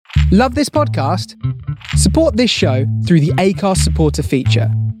Love this podcast? Support this show through the Acast supporter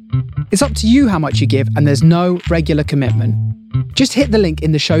feature. It's up to you how much you give, and there's no regular commitment. Just hit the link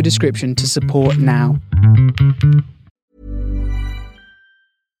in the show description to support now.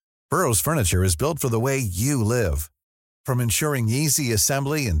 Burrow's furniture is built for the way you live. From ensuring easy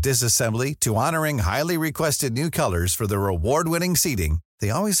assembly and disassembly to honoring highly requested new colors for their award-winning seating, they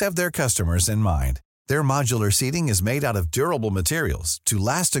always have their customers in mind. Their modular seating is made out of durable materials to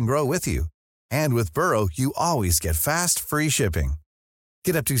last and grow with you. And with Burrow, you always get fast, free shipping.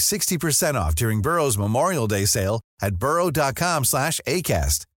 Get up to 60% off during Burrow's Memorial Day sale at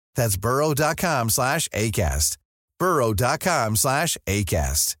burrow.com/ACAST. That's burrow.com/ACAST.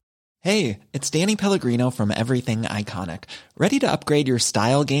 burrow.com/ACAST. Hey, it's Danny Pellegrino from Everything Iconic. Ready to upgrade your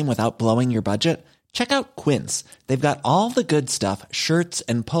style game without blowing your budget? Check out Quince. They've got all the good stuff, shirts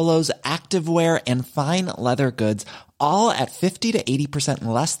and polos, activewear, and fine leather goods, all at 50 to 80%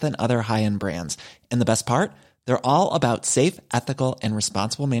 less than other high-end brands. And the best part? They're all about safe, ethical, and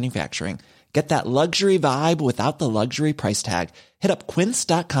responsible manufacturing. Get that luxury vibe without the luxury price tag. Hit up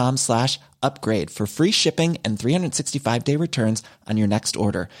quince.com/upgrade for free shipping and 365-day returns on your next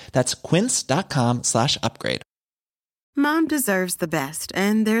order. That's quince.com/upgrade. Mom deserves the best,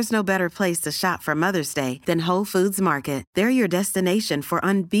 and there's no better place to shop for Mother's Day than Whole Foods Market. They're your destination for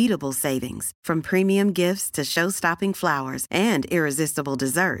unbeatable savings, from premium gifts to show-stopping flowers and irresistible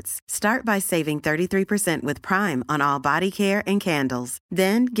desserts. Start by saving 33% with Prime on all body care and candles.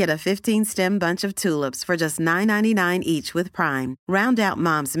 Then get a 15-stem bunch of tulips for just $9.99 each with Prime. Round out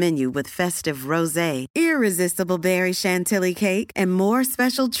Mom's menu with festive rosé, irresistible berry chantilly cake, and more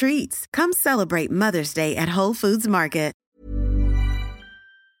special treats. Come celebrate Mother's Day at Whole Foods Market.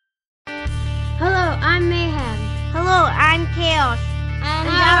 Hello, I'm Mayhem. Hello, I'm Chaos. And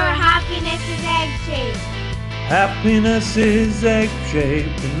our happiness is egg-shaped. Happiness is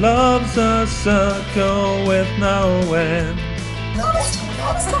egg-shaped and love's a circle with no end. No,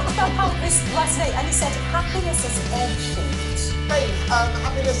 I was talking about happiness last night and he said happiness is egg-shaped. Hey,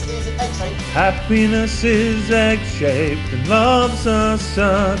 happiness is egg-shaped. Happiness is egg-shaped and love's a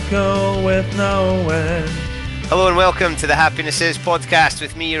circle with no end. Hello and welcome to the Happiness Is podcast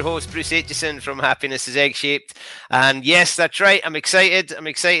with me, your host, Bruce Aitchison from Happiness Is Egg-Shaped. And yes, that's right. I'm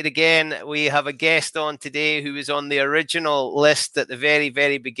excited again. We have a guest on today who was on the original list at the very,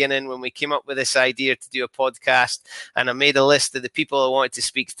 very beginning when we came up with this idea to do a podcast. And I made a list of the people I wanted to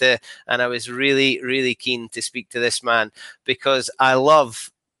speak to. And I was really, really keen to speak to this man because I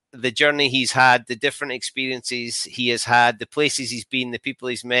love the journey he's had, the different experiences he has had, the places he's been, the people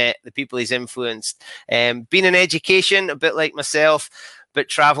he's met, the people he's influenced. Been in education, a bit like myself, but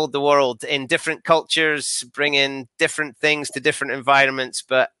traveled the world in different cultures, bringing different things to different environments.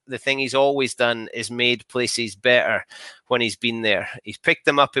 But the thing he's always done is made places better when he's been there. He's picked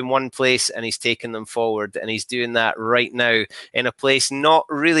them up in one place and he's taken them forward. And he's doing that right now in a place not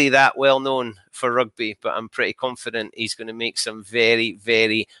really that well known for rugby, but I'm pretty confident he's going to make some very,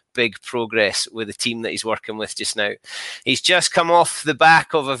 very big progress with the team that he's working with just now. He's just come off the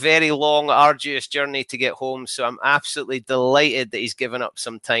back of a very long, arduous journey to get home. So I'm absolutely delighted that he's given up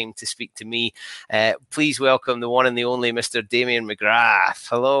some time to speak to me. Please welcome the one and the only Mr. Damien McGrath.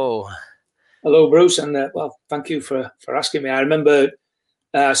 Hello. Hello, Bruce, and thank you for asking me. I remember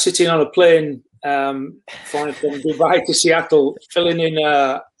sitting on a plane flying from Dubai to Seattle, filling in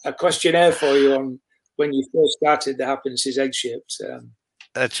a questionnaire for you on when you first started the Happiness is Egg-Shaped.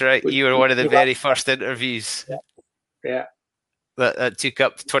 That's right. You were one of the very first interviews. Yeah. That took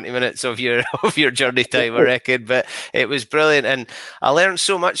up 20 minutes of your journey time, I reckon. But it was brilliant. And I learned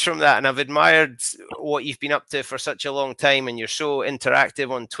so much from that. And I've admired what you've been up to for such a long time. And you're so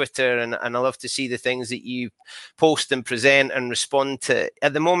interactive on Twitter. And I love to see the things that you post and present and respond to.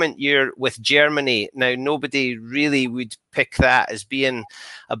 At the moment, you're with Germany. Now, nobody really would pick that as being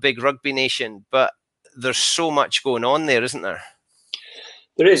a big rugby nation. But there's so much going on there, isn't there?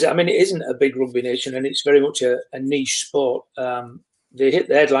 There is. I mean, it isn't a big rugby nation, and it's very much a niche sport. They hit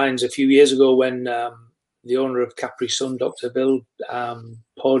the headlines a few years ago when the owner of Capri Sun, Dr. Bill,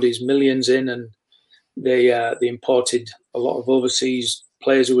 poured his millions in, and they imported a lot of overseas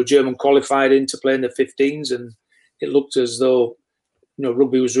players who were German qualified in to play in the 15s, and it looked as though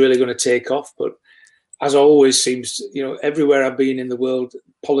rugby was really going to take off. But as always seems, everywhere I've been in the world,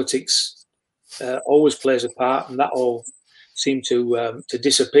 politics always plays a part, and that all seem to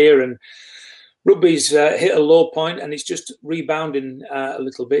disappear, and rugby's hit a low point, and it's just rebounding a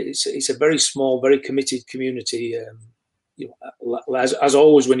little bit. It's a very small, very committed community. As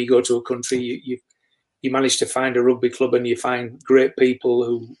always, when you go to a country, you manage to find a rugby club, and you find great people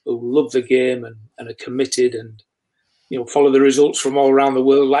who love the game and are committed, and follow the results from all around the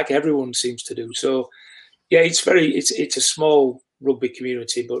world, like everyone seems to do. So, yeah, it's a small rugby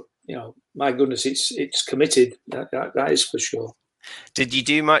community, but my goodness, it's committed. That is for sure. Did you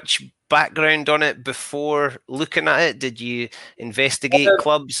do much background on it before looking at it? Did you investigate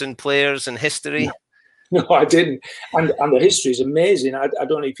clubs and players and history? No, I didn't. And the history is amazing. I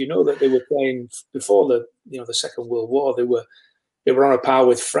don't know if you know that they were playing before the Second World War. They were on a par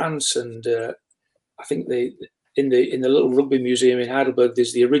with France, and I think in the little rugby museum in Heidelberg,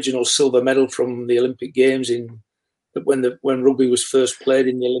 there's the original silver medal from the Olympic Games when rugby was first played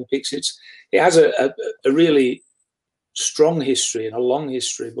in the Olympics. It has a really strong history and a long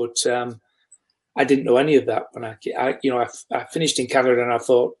history, but I didn't know any of that when I finished in Canada, and I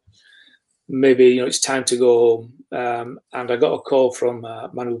thought maybe it's time to go home. And I got a call from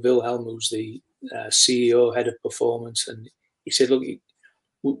Manu Wilhelm, who's the CEO, head of performance, and he said, "Look,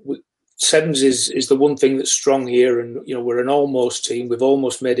 Sevens is the one thing that's strong here, and we're an almost team. We've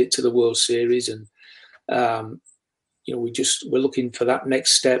almost made it to the World Series, and we're looking for that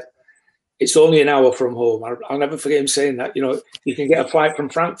next step. It's only an hour from home." I'll never forget him saying that. You can get a flight from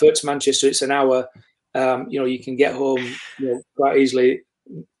Frankfurt to Manchester. It's an hour. You can get home quite easily.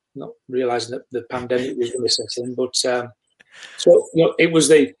 Not realising that the pandemic was going to set in, but it was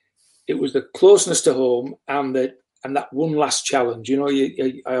the closeness to home and that one last challenge.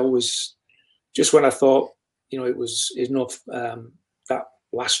 I always, just when I thought it was enough, that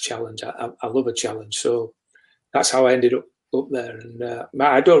last challenge. I love a challenge, so that's how I ended up there, and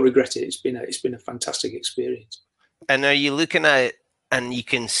I don't regret it. It's been a fantastic experience. And are you looking at it and you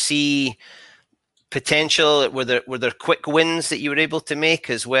can see potential? Were there quick wins that you were able to make,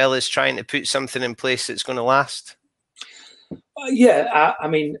 as well as trying to put something in place that's going to last? Yeah, I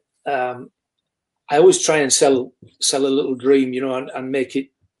mean, I always try and sell a little dream, and make it,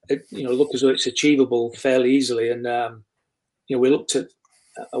 look as though it's achievable fairly easily. And we looked at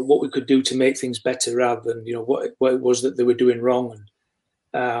what we could do to make things better, rather than what it was that they were doing wrong.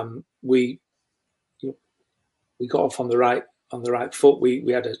 And we got off on the right foot.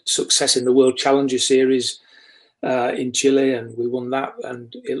 We had a success in the World Challenger Series in Chile, and we won that.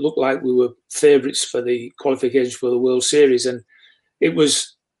 And it looked like we were favourites for the qualifications for the World Series. And it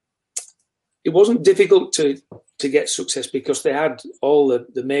wasn't difficult to get success, because they had all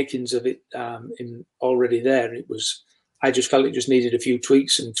the makings of it already there. I just felt it just needed a few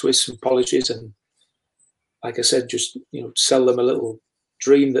tweaks and twists and polishes, and like I said, just sell them a little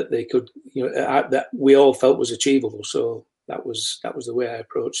dream that they could, that we all felt was achievable. So that was the way I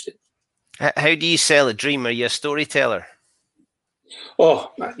approached it. How do you sell a dream? Are you a storyteller?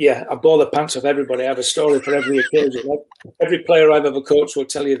 Oh, yeah, I bore the pants off everybody. I have a story for every occasion. Every player I've ever coached will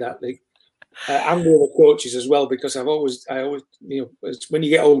tell you that. And the other coaches as well, because I always, when you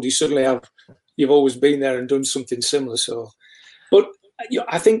get old, you've always been there and done something similar. So, but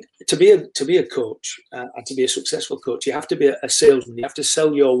I think to be a coach and to be a successful coach, you have to be a salesman. You have to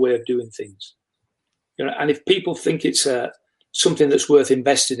sell your way of doing things. And if people think it's something that's worth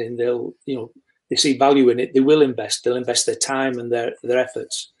investing in, they see value in it. They will invest. They'll invest their time and their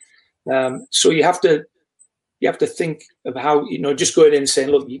efforts. So you have to think of how, just going in and saying,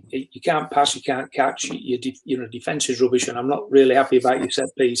 look, you can't pass, you can't catch, your defence is rubbish, and I'm not really happy about your set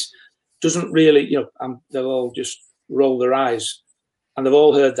piece. Doesn't really, they'll all just roll their eyes, and they've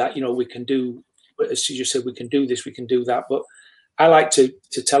all heard that, we can do, as you just said, we can do this, we can do that. But I like to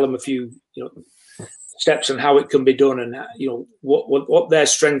tell them a few, steps on how it can be done, and what their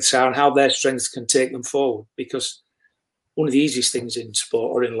strengths are and how their strengths can take them forward. Because one of the easiest things in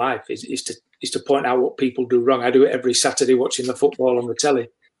sport or in life is to point out what people do wrong. I do it every Saturday watching the football on the telly.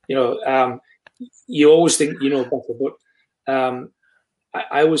 You always think you know better, but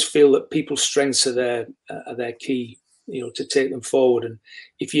I always feel that people's strengths are their key, to take them forward. And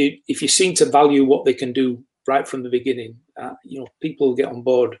if you seem to value what they can do right from the beginning, people will get on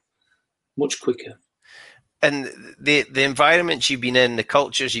board much quicker. And the environments you've been in, the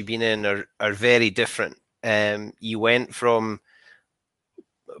cultures you've been in are very different. You went from,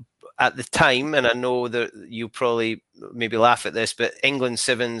 at the time, and I know that you probably maybe laugh at this, but England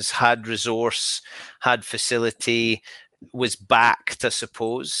Sevens had resource, had facility, was backed, I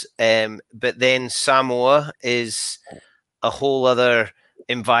suppose. But then Samoa is a whole other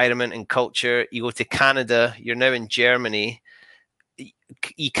environment and culture. You go to Canada, you're now in Germany.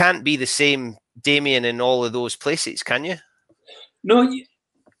 You can't be the same Damien in all of those places, can you? No,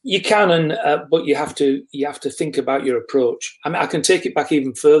 you can, but you have to think about your approach. I mean, I can take it back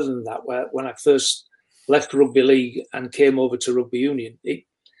even further than that. Where when I first left rugby league and came over to rugby union, it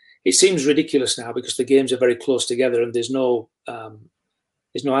seems ridiculous now because the games are very close together and there's no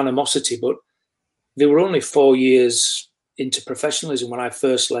animosity. But they were only 4 years into professionalism when I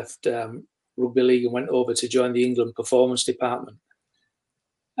first left rugby league and went over to join the England performance department.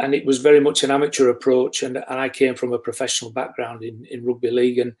 And it was very much an amateur approach, and I came from a professional background in rugby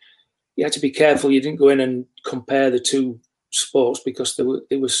league, and you had to be careful you didn't go in and compare the two sports, because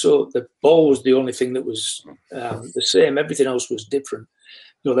the ball was the only thing that was the same. Everything else was different.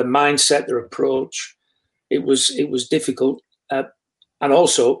 You know, their mindset, their approach, it was difficult, and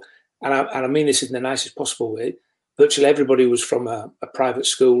also, and I mean this in the nicest possible way, virtually everybody was from a private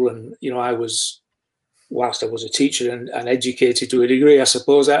school, and you know, I was, whilst I was a teacher and educated to a degree, I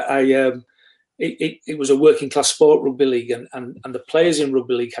suppose, it was a working class sport, rugby league, and the players in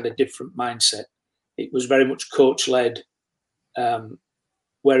rugby league had a different mindset. It was very much coach led,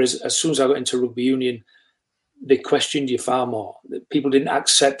 whereas as soon as I got into rugby union, they questioned you far more. People didn't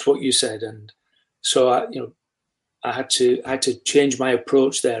accept what you said, and so I had to change my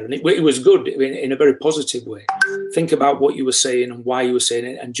approach there, and it was good in a very positive way. Think about what you were saying and why you were saying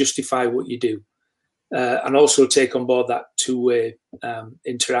it, and justify what you do. And also take on board that two-way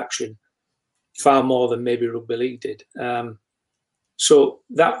interaction far more than maybe rugby league did. So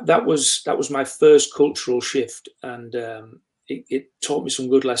that was my first cultural shift, and it taught me some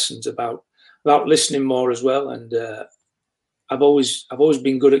good lessons about listening more as well. And I've always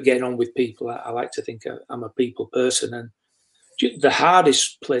been good at getting on with people. I like to think I'm a people person, and the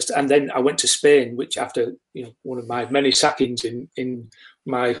hardest place. And then I went to Spain, which after one of my many sackings in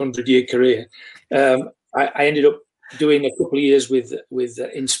my 100-year career, I ended up doing a couple of years with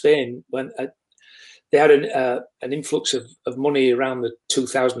in Spain when they had an influx of money around the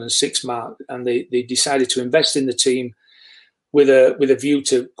 2006 mark, and they decided to invest in the team with a view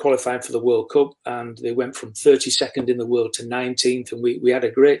to qualifying for the World Cup, and they went from 32nd in the world to 19th, and we had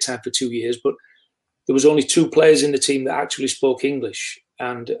a great time for 2 years. But there was only 2 players in the team that actually spoke English,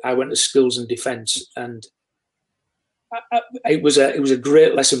 and I went to skills and defence, and it was a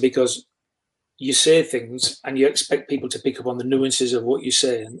great lesson, because you say things and you expect people to pick up on the nuances of what you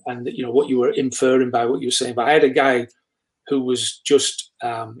say, and what you were inferring by what you were saying. But I had a guy who was just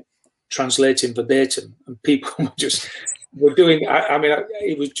translating verbatim, and people were doing.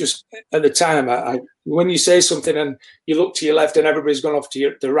 It was just at the time. When you say something and you look to your left and everybody's gone off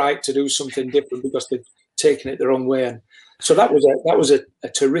to the right to do something different because they've taken it the wrong way, and so that was a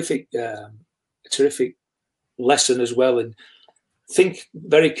terrific lesson as well. And think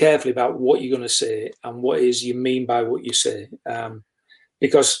very carefully about what you're going to say and what it is you mean by what you say,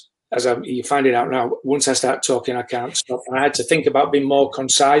 because as you're finding out now, once I start talking, I can't stop, and I had to think about being more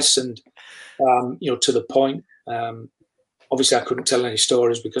concise and to the point. Obviously, I couldn't tell any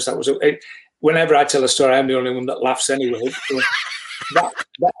stories, because that was whenever I tell a story, I'm the only one that laughs anyway. So that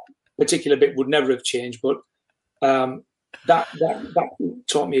particular bit would never have changed, but that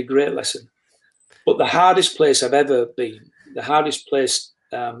taught me a great lesson. But the hardest place I've ever been, the hardest place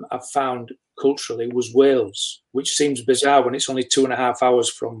I've found culturally, was Wales, which seems bizarre when it's only 2.5 hours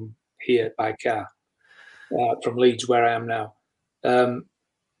from here by car, from Leeds, where I am now.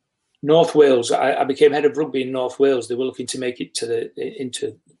 North Wales, I became head of rugby in North Wales. They were looking to make it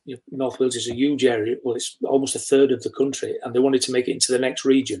into North Wales is a huge area. Well, it's almost a third of the country, and they wanted to make it into the next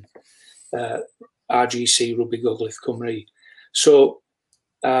region, RGC, Rugby Gogledd Cymru. So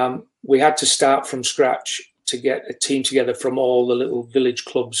we had to start from scratch to get a team together from all the little village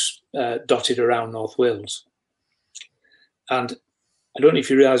clubs dotted around North Wales. And I don't know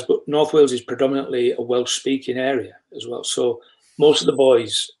if you realise, but North Wales is predominantly a Welsh-speaking area as well. So most of the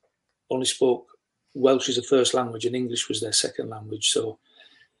boys only spoke Welsh as a first language, and English was their second language. So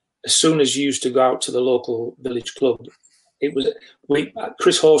as soon as you used to go out to the local village club, it was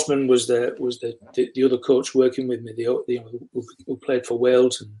Chris Horseman was the other coach working with me, who played for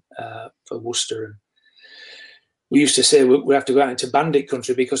Wales and for Worcester. And we used to say we have to go out into bandit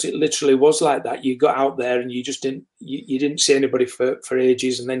country, because it literally was like that. You got out there and you just didn't see anybody for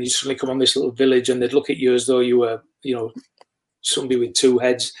ages, and then you suddenly come on this little village and they'd look at you as though you were somebody with 2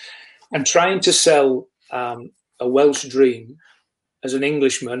 heads. And trying to sell a Welsh dream as an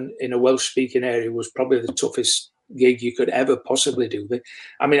Englishman in a Welsh-speaking area was probably the toughest gig you could ever possibly do.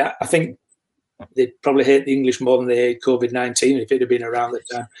 I think they'd probably hate the English more than they hate COVID-19 if it had been around the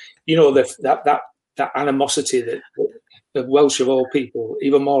time. That animosity that the Welsh of all people,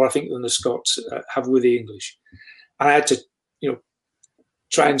 even more I think than the Scots, have with the English. And I had to,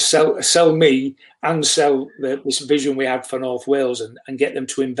 try and sell me and sell this vision we had for North Wales, and get them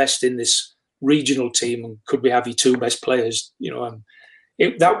to invest in this regional team. And could we have your 2 best players?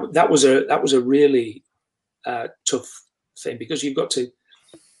 That was a really tough thing, because you have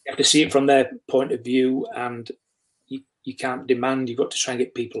to see it from their point of view, and you can't demand. You've got to try and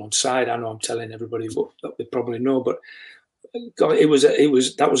get people on side. I know I'm telling everybody what they probably know, but God,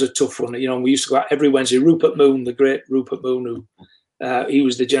 that was a tough one. You know, we used to go out every Wednesday. Rupert Moon, the great Rupert Moon, who he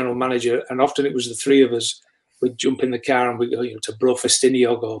was the general manager, and often it was the three of us. We'd jump in the car and we'd go to Bro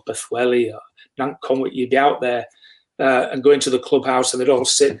Festiniog or Bethwelly or Nant Conway. You'd be out there and go into the clubhouse, and they'd all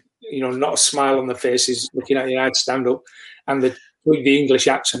sit, not a smile on their faces, looking at you. I'd stand up, and they'd with the English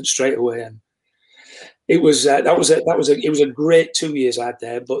accent straight away, and it was it was a great 2 years I had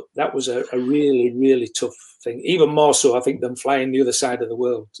there, but that was a really, really tough thing, even more so I think than flying the other side of the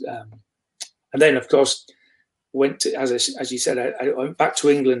world. And then of course went to, as you said, I went back to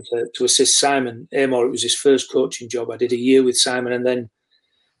England to assist Simon Amor. It was his first coaching job. I did a year with Simon, and then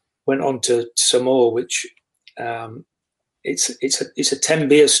went on to Samoa, which it's a 10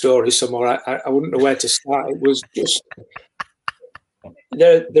 beer story. Samoa, I wouldn't know where to start. It was just.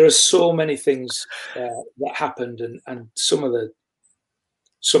 There are so many things that happened, and some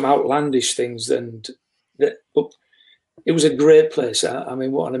outlandish things, but it was a great place. I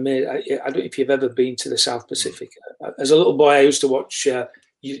mean, what an amazing! I don't know if you've ever been to the South Pacific. As a little boy, I used to watch.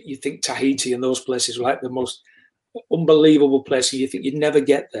 You think Tahiti and those places were like the most unbelievable places. You think you'd never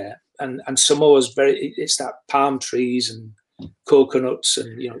get there, and Samoa's it's that palm trees and coconuts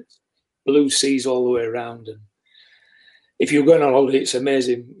and blue seas all the way around. And if you're going on holiday, it's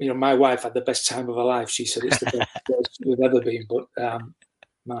amazing. My wife had the best time of her life. She said it's the best place we've ever been. But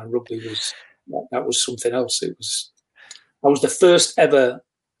man, rugby was something else. I was the first ever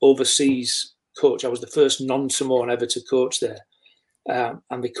overseas coach. I was the first non-Samoan ever to coach there,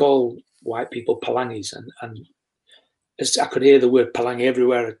 and they call white people palangis. And as I could hear the word palangi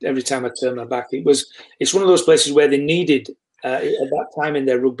everywhere. Every time I turned my back, it's one of those places where they needed at that time in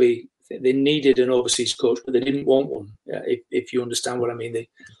their rugby. They needed an overseas coach, but they didn't want one. If you understand what I mean, they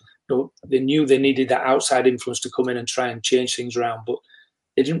knew they needed that outside influence to come in and try and change things around, but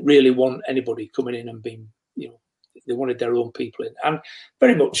they didn't really want anybody coming in and being, they wanted their own people in. And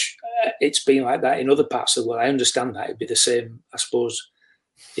very much it's been like that in other parts of the world. I understand that it'd be the same, I suppose,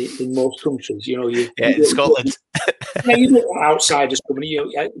 in most countries. In Scotland. You don't want outsiders coming in.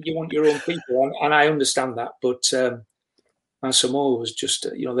 You want your own people, and I understand that, but. And Samoa was just,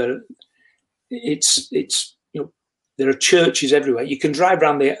 there are churches everywhere. You can drive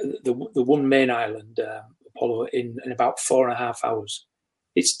around the one main island, Apollo, in about 4.5 hours.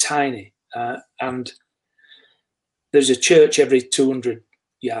 It's tiny, and there's a church every 200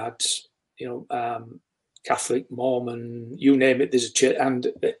 yards. Catholic, Mormon, you name it. There's a church,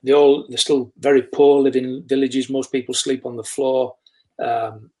 and they're still very poor, live in villages. Most people sleep on the floor,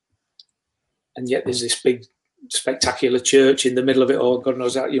 and yet there's this big, spectacular church in the middle of it all. God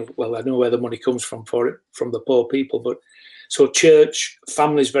knows that. Well, I know where the money comes from for it, from the poor people. But so church,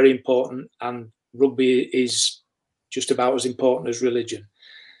 family is very important, and rugby is just about as important as religion.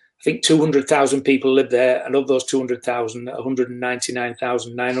 I think 200,000 people live there, and of those 200,000,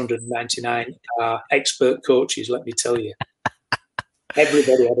 199,999 are expert coaches. Let me tell you,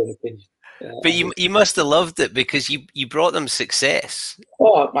 everybody had an opinion. But you must have loved it because you brought them success.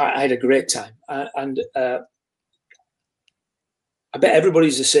 Oh, I had a great time, and I bet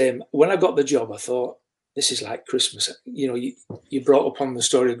everybody's the same. When I got the job, I thought, this is like Christmas. You brought up on the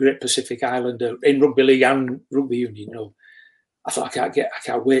story of Great Pacific Islander in rugby league and rugby union. I thought, I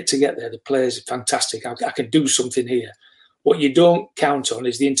can't wait to get there. The players are fantastic. I can do something here. What you don't count on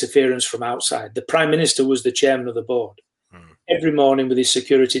is the interference from outside. The Prime Minister was the chairman of the board. Every morning with his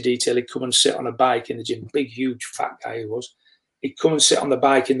security detail, he'd come and sit on a bike in the gym. Big, huge, fat guy he was. He'd come and sit on the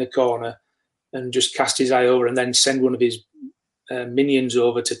bike in the corner and just cast his eye over, and then send one of his minions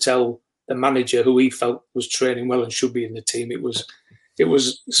over to tell the manager, who he felt was training well and should be in the team. It was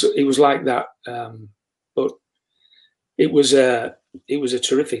like that, but it was a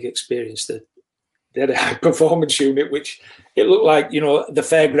terrific experience. That they had a high performance unit, which it looked like the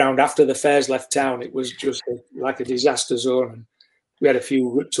fairground after the fairs left town. It was just like a disaster zone, and we had a few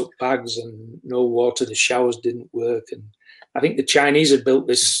ripped up bags and no water. The showers didn't work, and I think the Chinese had built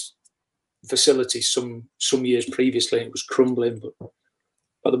this facility some years previously, and it was crumbling,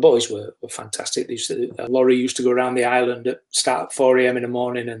 but the boys were fantastic. A lorry used to go around the island start at 4 a.m. in the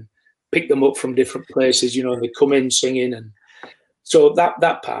morning and pick them up from different places, and they come in singing, and so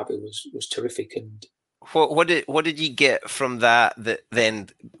that part of it was terrific. And what did you get from that then,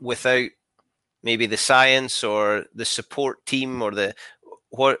 without maybe the science or the support team or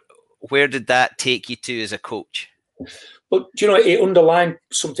where did that take you to as a coach? But it underlined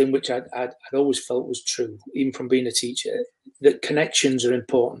something which I'd always felt was true, even from being a teacher, that connections are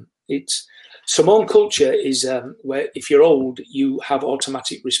important. Samoan culture is where if you're old, you have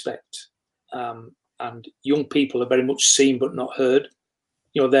automatic respect. and young people are very much seen but not heard.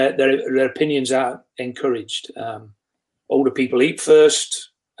 You know, their opinions are encouraged. Older people eat first.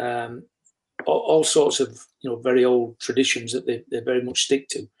 All sorts of very old traditions that they very much stick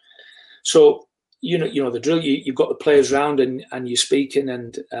to. So you know the drill. You've got the players round and you're speaking,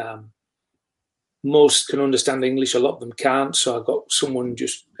 and most can understand English. A lot of them can't. So I've got someone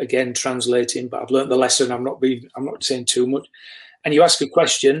just again translating. But I've learnt the lesson. I'm not saying too much. And you ask a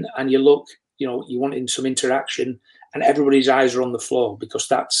question, and you look. You wanting some interaction, and everybody's eyes are on the floor because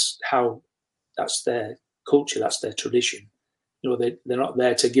that's their culture. That's their tradition. They're not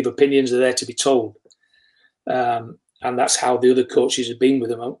there to give opinions. They're there to be told. And that's how the other coaches have been with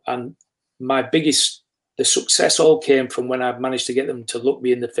them. And the success all came from when I managed to get them to look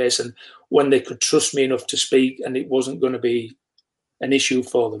me in the face and when they could trust me enough to speak, and it wasn't going to be an issue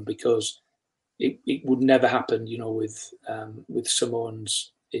for them, because it would never happen, with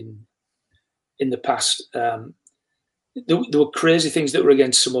Samoans in the past. There were crazy things that were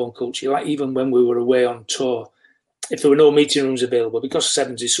against Samoan culture. Like even when we were away on tour, if there were no meeting rooms available, because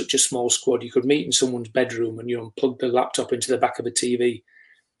Sevens is such a small squad, you could meet in someone's bedroom and plug the laptop into the back of a TV.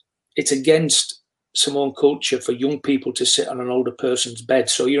 It's against Samoan culture for young people to sit on an older person's bed.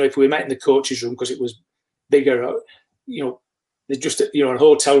 So, if we met in the coach's room because it was bigger, they just, a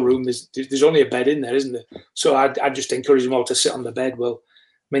hotel room, there's only a bed in there, isn't there? So I just encourage them all to sit on the bed. Well,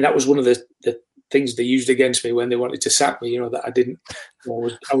 I mean, that was one of the things they used against me when they wanted to sack me, that I didn't, I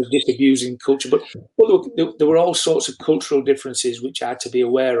was just abusing culture. But look, there were all sorts of cultural differences which I had to be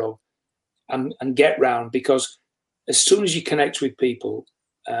aware of and get round, because as soon as you connect with people,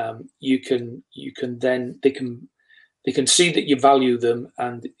 you can then, they can see that you value them.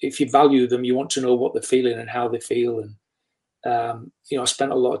 And if you value them, you want to know what they're feeling and how they feel. And, I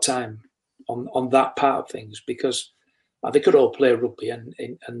spent a lot of time on that part of things, because they could all play rugby,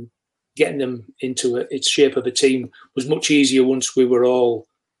 and getting them into its shape of a team was much easier once we were all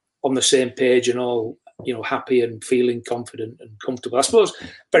on the same page and all, happy and feeling confident and comfortable. I suppose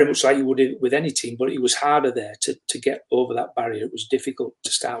very much like you would with any team, but it was harder there to get over that barrier. It was difficult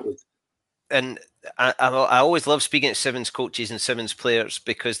to start with. And I always love speaking to Sevens coaches and Sevens players,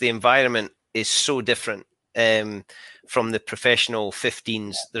 because the environment is so different from the professional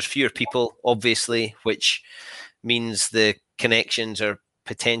 15s. There's fewer people, obviously, which means the connections are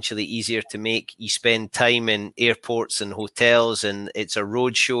potentially easier to make. You spend time in airports and hotels, and it's a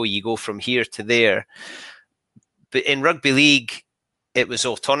road show. You go from here to there. But in rugby league, it was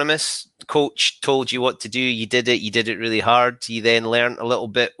autonomous. The coach told you what to do. You did it. You did it really hard. You then learned a little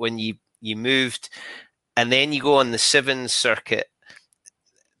bit when you moved, and then you go on the Sevens circuit.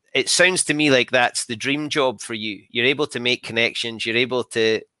 It sounds to me like that's the dream job for you. You're able to make connections. You're able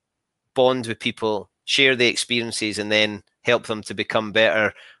to bond with people, share the experiences, and then help them to become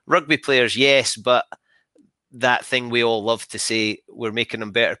better rugby players. Yes, but that thing we all love to say, we're making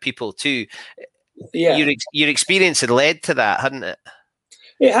them better people too. Yeah, your experience had led to that, hadn't it?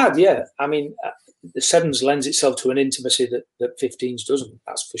 It had, yeah. I mean, the Sevens lends itself to an intimacy that 15s doesn't.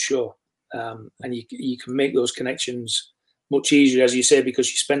 That's for sure. And you can make those connections much easier, as you say,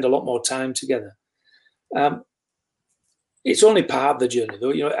 because you spend a lot more time together. It's only part of the journey,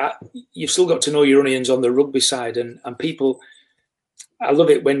 though. You've still got to know your onions on the rugby side, and people. I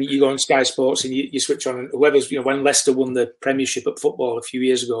love it when you go on Sky Sports and you switch on, and whoever's, when Leicester won the Premiership at football a few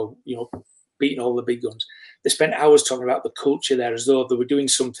years ago, beating all the big guns, they spent hours talking about the culture there, as though they were doing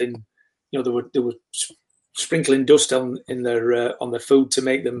something. They were sprinkling dust on their food to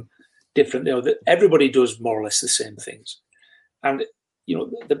make them different. Everybody does more or less the same things, and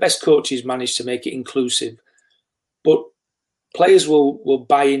the best coaches manage to make it inclusive, but players will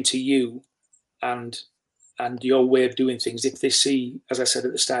buy into you and your way of doing things if they see, as I said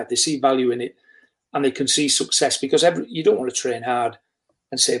at the start, they see value in it, and they can see success. Because you don't want to train hard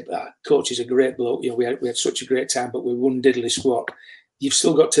and say, "Coach is a great bloke. We had such a great time, but we won diddly squat." You've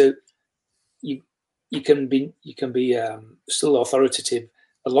still got to. You can be still authoritative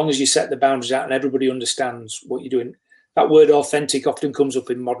as long as you set the boundaries out and everybody understands what you're doing. That word "authentic" often comes up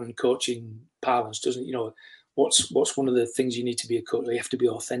in modern coaching parlance, doesn't it? What's one of the things you need to be a coach? You have to be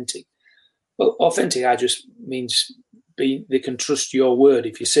authentic. Well, authentic, I just means they can trust your word.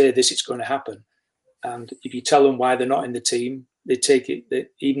 If you say this, it's going to happen. And if you tell them why they're not in the team, they take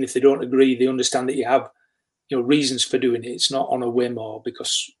it. Even if they don't agree, they understand that you have, reasons for doing it. It's not on a whim or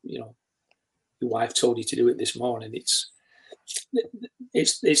because your wife told you to do it this morning.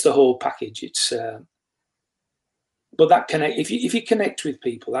 It's the whole package. But that connect. If you connect with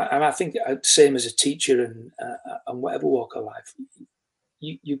people, and I think same as a teacher and whatever walk of life,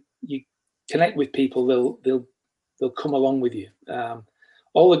 you connect with people, they'll come along with you.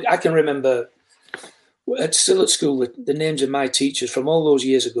 I can remember Still at school, the names of my teachers from all those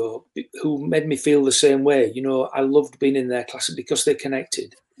years ago who made me feel the same way. You know, I loved being in their class because they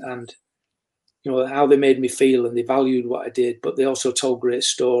connected and, you know, how they made me feel, and they valued what I did, but they also told great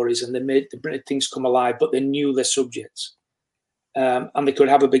stories, and they made things come alive, but they knew their subjects. And they could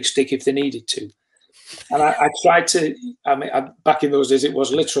have a big stick if they needed to. And I tried to, back in those days, it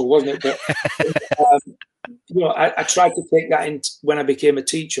was literal, wasn't it? But, you know, I tried to take that in when I became a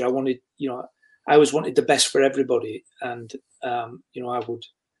teacher. I always wanted the best for everybody. And, you know, I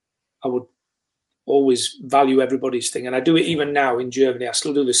would always value everybody's thing. And I do it even now in Germany. I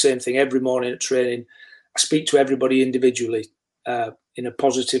still do the same thing every morning at training. I speak to everybody individually in a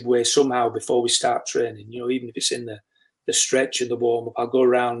positive way somehow before we start training, you know, even if it's in the stretch and the warm-up. I'll go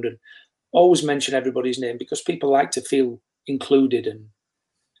around and always mention everybody's name because people like to feel included. And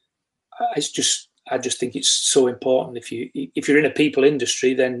I just think it's so important. If you're in a people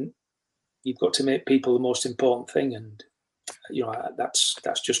industry, then you've got to make people the most important thing. And, you know, that's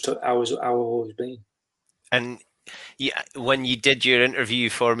just how I've always been. And yeah, when you did your interview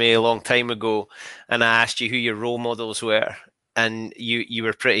for me a long time ago, and I asked you who your role models were, and you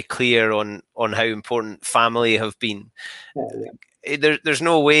were pretty clear on how important family have been. Yeah. There's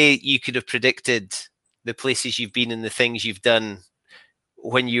no way you could have predicted the places you've been and the things you've done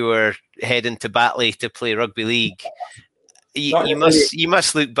when you were heading to Batley to play rugby league. You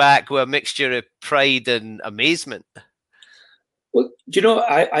must look back with a mixture of pride and amazement. Well, do you know,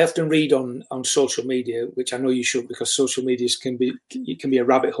 I often read on social media, which I know you should, because social media can be a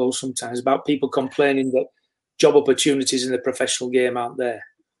rabbit hole sometimes, about people complaining that job opportunities in the professional game aren't there.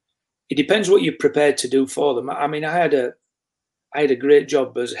 It depends what you're prepared to do for them. I mean, I had a great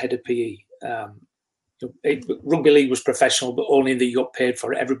job as head of PE. Rugby league was professional, but only that you got paid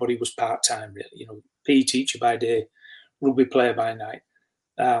for it. Everybody was part-time, really. You know, PE teacher by day, rugby player by night,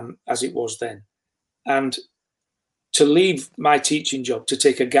 as it was then. And to leave my teaching job to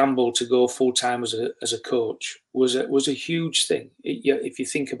take a gamble to go full-time as a coach was a huge thing. If you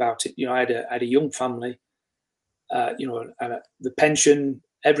think about it, you know, I had a young family. You know, and the pension,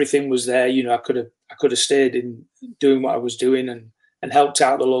 everything was there. You know, I could have stayed in doing what I was doing and helped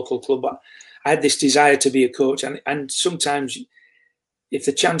out the local club. But I had this desire to be a coach, and sometimes, if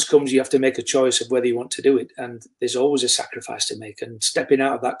the chance comes, you have to make a choice of whether you want to do it. And there's always a sacrifice to make. And stepping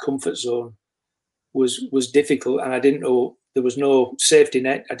out of that comfort zone was difficult. And I didn't know, there was no safety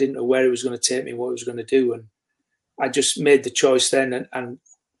net. I didn't know where it was going to take me, what it was going to do. And I just made the choice then. And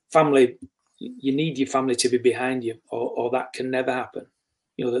family, you need your family to be behind you, or that can never happen.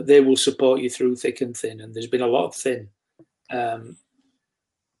 You know, that they will support you through thick and thin. And there's been a lot of thin.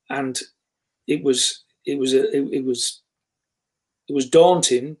 And it was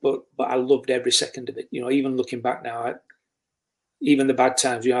daunting, but I loved every second of it. You know, even looking back now, even the bad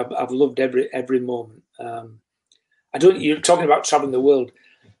times, you know, I've loved every moment. You're talking about traveling the world.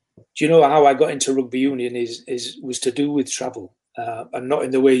 Do you know how I got into rugby union was to do with travel, and not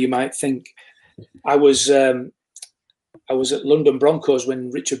in the way you might think. I was at London Broncos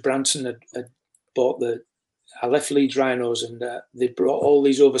when Richard Branson had bought I left Leeds Rhinos, and they brought all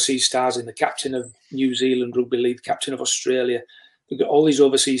these overseas stars in. The captain of New Zealand Rugby League, captain of Australia. They got all these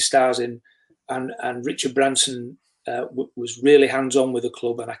overseas stars in, and Richard Branson was really hands-on with the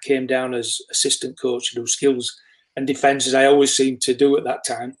club. And I came down as assistant coach to do skills and defence, as I always seemed to do at that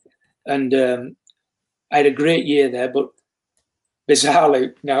time. And I had a great year there, but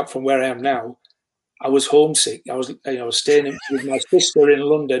bizarrely, now from where I am now, I was homesick. I was staying with my sister in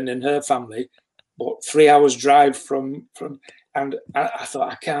London and her family, but 3 hours drive from, and I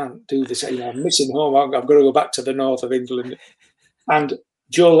thought, I can't do this. You know, I'm missing home. I've got to go back to the north of England. And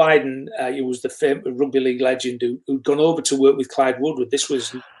Joe Lydon, he was the famous rugby league legend who'd gone over to work with Clyde Woodward. This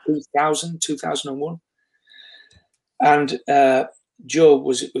was 2001. And Joe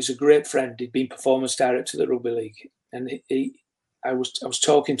was a great friend. He'd been performance director of the rugby league. And I was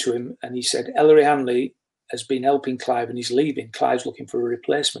talking to him, and he said, Ellery Hanley has been helping Clive and he's leaving. Clive's looking for a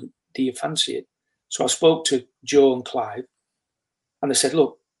replacement. Do you fancy it? So I spoke to Joe and Clive, and they said,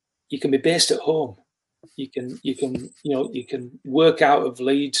 look, you can be based at home. You can work out of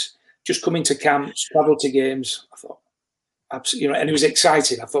Leeds, just come into camps, travel to games. I thought, absolutely, and it was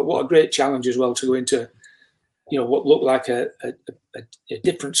exciting. I thought, what a great challenge as well to go into, what looked like a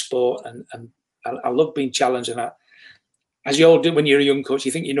different sport. And I love being challenged. And as you all do when you're a young coach,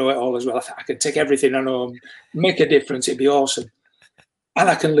 you think you know it all as well. I thought, I can take everything I know and make a difference. It'd be awesome. And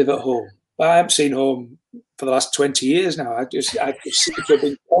I can live at home. But I haven't seen home for the last 20 years now. I've just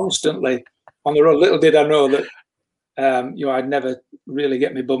been constantly on the road. Little did I know that, I'd never really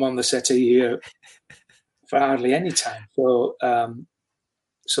get my bum on the settee here for hardly any time. So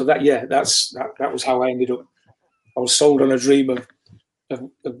So that was how I ended up. I was sold on a dream of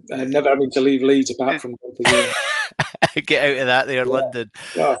never having to leave Leeds apart from going to game. Get out of that there, London.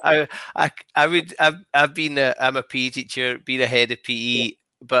 Yeah. I'm a PE teacher, been a head of PE,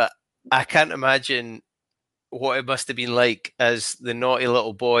 but I can't imagine what it must have been like as the naughty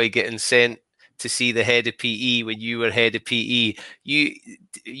little boy getting sent to see the head of PE when you were head of PE.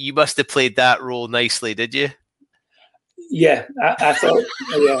 You must have played that role nicely, did you? Yeah, I thought,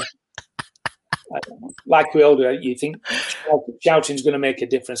 yeah. Like we all do, you think shouting's going to make a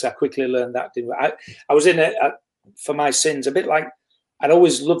difference. I quickly learned that. I was in it for my sins, a bit like I'd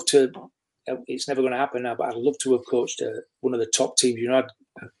always loved to. It's never going to happen now, but I'd love to have coached one of the top teams. You know,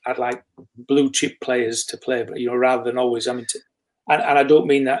 I'd like blue chip players to play, but rather than always. I mean, and I don't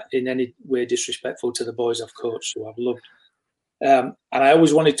mean that in any way disrespectful to the boys I've coached, who I've loved. And I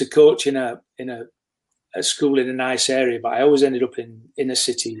always wanted to coach in a school in a nice area, but I always ended up in inner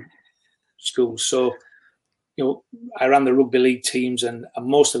city schools. So, I ran the rugby league teams, and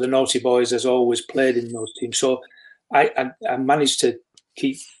most of the naughty boys has always played in those teams. So I managed to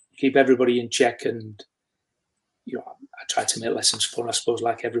keep everybody in check, and I tried to make lessons fun, I suppose,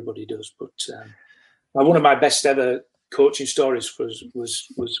 like everybody does. But one of my best ever coaching stories was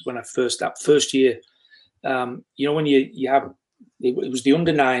when I that first year. When you have, it was the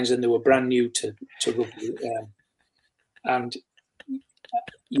under-9s and they were brand new to rugby, and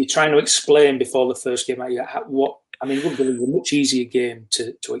you're trying to explain before the first game rugby league is a much easier game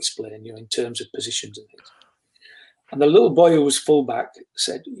to explain, in terms of positions and things. And the little boy who was fullback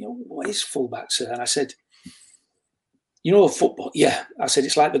said, "What is fullback, sir?" And I said, football? Yeah. I said,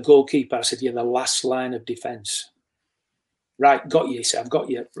 it's like the goalkeeper. I said, you're the last line of defence. Right, got you. He said, I've got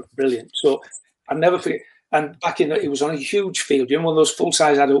you. Brilliant. So I'll never forget. And it was on a huge field, one of those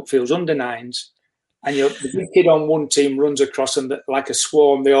full-size adult fields, under-9s. And the big kid on one team runs across and like a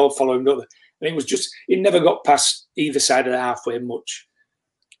swarm, they all follow him. And it was just, it never got past either side of the halfway much.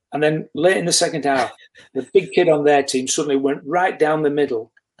 And then late in the second half, the big kid on their team suddenly went right down the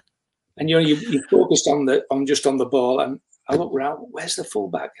middle. And you focused on the ball. And I looked around, where's the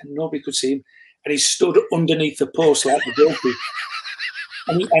fullback? And nobody could see him. And he stood underneath the post like the goalkeeper.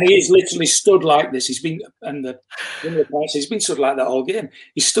 And he is literally stood like this. He's been stood like that all game.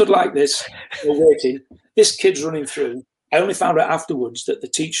 He stood like this, waiting. This kid's running through. I only found out afterwards that the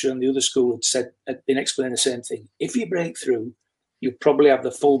teacher in the other school had been explaining the same thing. If you break through, you probably have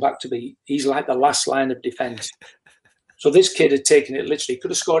the fullback he's like the last line of defence. So this kid had taken it literally. He could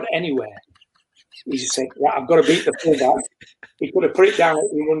have scored anywhere. He just said, right, I've got to beat the fullback. He could have put it down.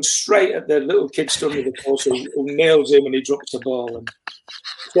 He runs straight at the little kid stood with the post who nails him and he drops the ball. And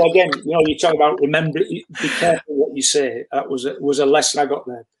so again, you talk about be careful what you say. That was a lesson I got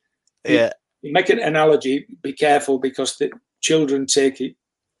there. Yeah. You make an analogy, be careful, because the children take it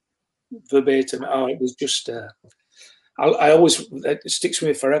verbatim. Oh, it was just... it sticks with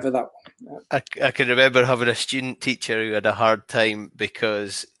me forever, that one. I can remember having a student teacher who had a hard time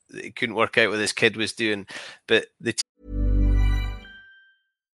because he couldn't work out what his kid was doing. But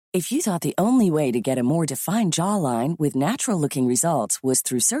if you thought the only way to get a more defined jawline with natural-looking results was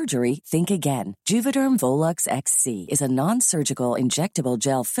through surgery, think again. Juvederm Volux XC is a non-surgical injectable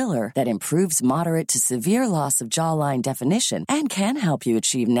gel filler that improves moderate to severe loss of jawline definition and can help you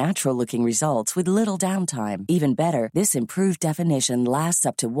achieve natural-looking results with little downtime. Even better, this improved definition lasts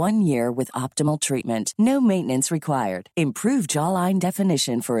up to 1 year with optimal treatment. No maintenance required. Improve jawline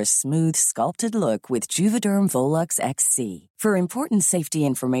definition for a smooth, sculpted look with Juvederm Volux XC. For important safety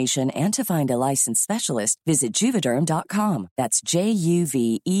information and to find a licensed specialist, visit Juvederm.com. That's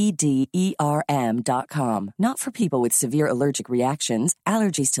JUVEDERM.com. Not for people with severe allergic reactions,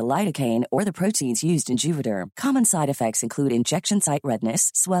 allergies to lidocaine, or the proteins used in Juvederm. Common side effects include injection site redness,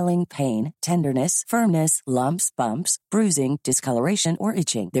 swelling, pain, tenderness, firmness, lumps, bumps, bruising, discoloration, or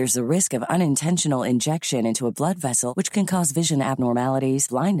itching. There's a risk of unintentional injection into a blood vessel, which can cause vision abnormalities,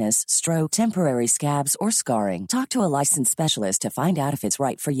 blindness, stroke, temporary scabs, or scarring. Talk to a licensed specialist to find out if it's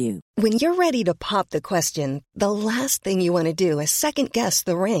right for you. When you're ready to pop the question, the last thing you want to do is second-guess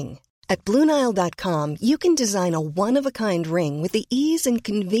the ring. At BlueNile.com, you can design a one-of-a-kind ring with the ease and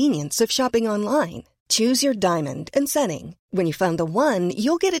convenience of shopping online. Choose your diamond and setting. When you find the one,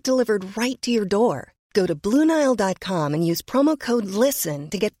 you'll get it delivered right to your door. Go to BlueNile.com and use promo code LISTEN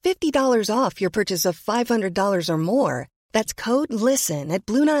to get $50 off your purchase of $500 or more. That's code LISTEN at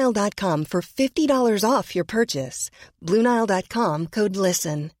BlueNile.com for $50 off your purchase. BlueNile.com, code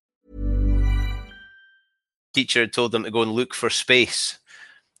LISTEN. Teacher had told them to go and look for space.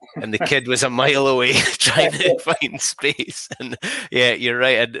 And the kid was a mile away trying to find space. And yeah, you're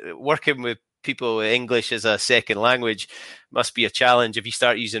right. And working with people with English as a second language must be a challenge if you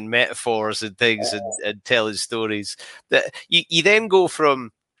start using metaphors and things and telling stories. That you then go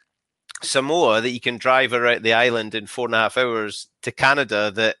from Samoa, that you can drive around the island in 4.5 hours, to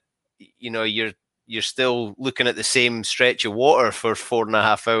Canada, that you're still looking at the same stretch of water for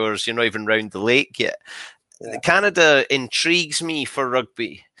 4.5 hours. You're not even round the lake yet. Yeah. Canada intrigues me for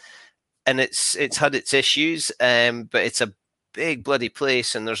rugby, and it's had its issues, but it's a big bloody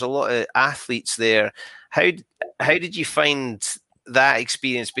place, and there's a lot of athletes there. How did you find that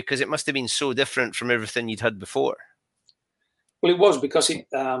experience? Because it must have been so different from everything you'd had before. Well, it was, because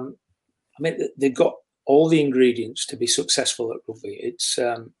they've got all the ingredients to be successful at rugby.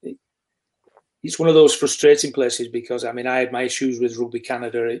 It's one of those frustrating places, because I had my issues with Rugby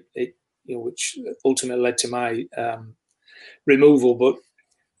Canada, which ultimately led to my removal. But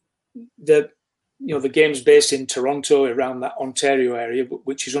the game's based in Toronto, around that Ontario area,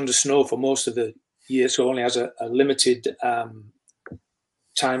 which is under snow for most of the year, so only has a limited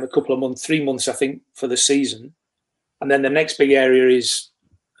time, a couple of months, 3 months, I think, for the season. And then the next big area is,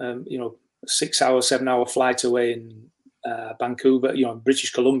 6 hour, 7 hour flight away in Vancouver,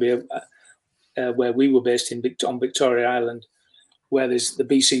 British Columbia, where we were based on Victoria Island, where there's the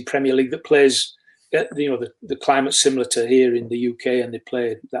BC Premier League that plays, the climate's similar to here in the UK, and they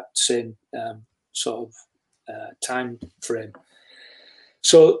play that same sort of time frame.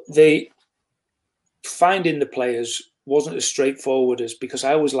 So finding the players wasn't as straightforward as, because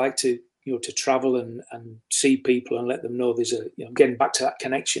I always like to travel and see people and let them know there's getting back to that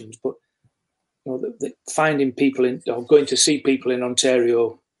connections. But finding people going to see people in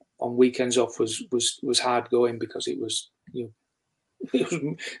Ontario on weekends off was hard going, because it was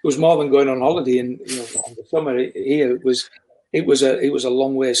more than going on holiday. And on the summer here, it was a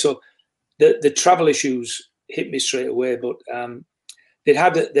long way. So the travel issues hit me straight away. But they'd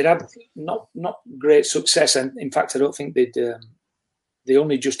had not great success, and in fact, I don't think they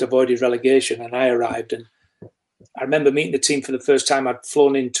only just avoided relegation. And I arrived, and I remember meeting the team for the first time. I'd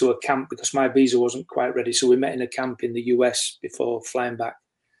flown into a camp because my visa wasn't quite ready, so we met in a camp in the US before flying back.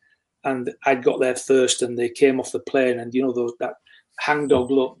 And I'd got there first, and they came off the plane, and that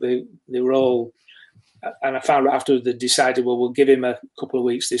hangdog look. They were all, and I found out afterwards they decided, well, we'll give him a couple of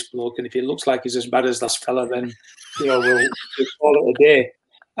weeks, this bloke, and if it looks like he's as bad as last fella, then we'll call it a day.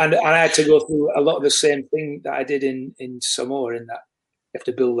 And I had to go through a lot of the same thing that I did in Samoa, in that you have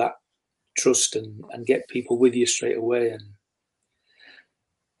to build that trust and get people with you straight away, and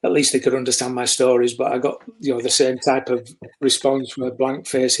at least they could understand my stories. But I got the same type of response from blank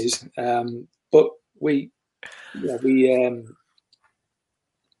faces. But we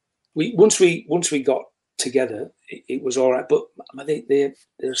once we got together, it was all right. But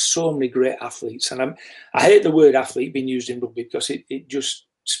there's so many great athletes, and I hate the word athlete being used in rugby, because it just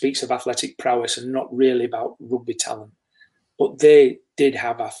speaks of athletic prowess and not really about rugby talent. But they did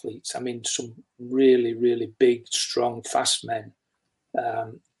have athletes. Some really, really big, strong, fast men.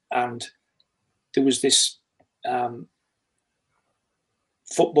 And there was this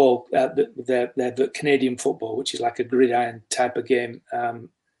football, the Canadian football, which is like a gridiron type of game,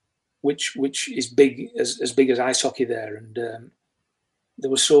 which is big, as big as ice hockey there. And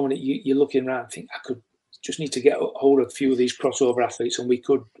there were so many. You're looking around and think, I could just need to get hold of a few of these crossover athletes, and we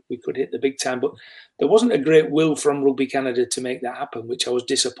could hit the big time. But there wasn't a great will from Rugby Canada to make that happen, which I was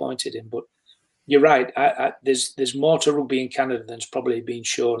disappointed in. But you're right. There's more to rugby in Canada than's probably been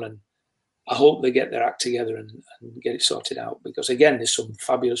shown, and I hope they get their act together and get it sorted out. Because again, there's some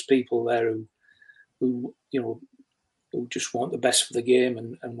fabulous people there who just want the best for the game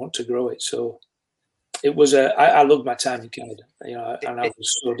and want to grow it. So it was I loved my time in Canada, and I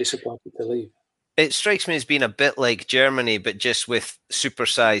was so disappointed to leave. It strikes me as being a bit like Germany, but just with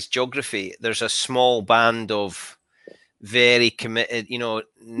supersized geography. There's a small band of very committed,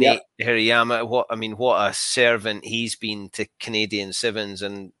 Nate Hirayama. What a servant he's been to Canadian Sevens,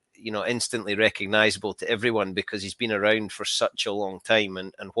 and instantly recognizable to everyone because he's been around for such a long time,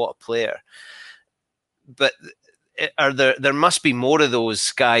 and what a player. But there must be more of those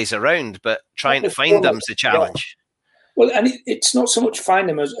guys around, but trying to find them is a challenge. Well, and it's not so much find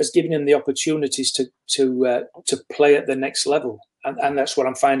them as giving them the opportunities to play at the next level, and that's what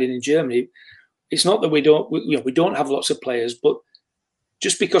I'm finding in Germany. It's not that we don't have lots of players, but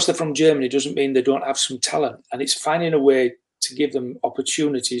just because they're from Germany doesn't mean they don't have some talent, and it's finding a way to give them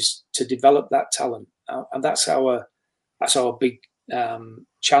opportunities to develop that talent, and that's our big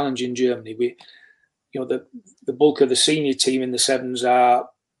challenge in Germany. We, the bulk of the senior team in the Sevens are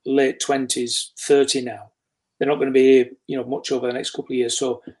late 20s, 30 now. They're not going to be here, much over the next couple of years.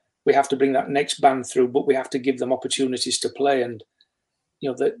 So we have to bring that next band through, but we have to give them opportunities to play. And,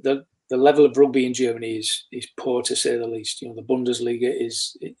 the the level of rugby in Germany is poor, to say the least. The Bundesliga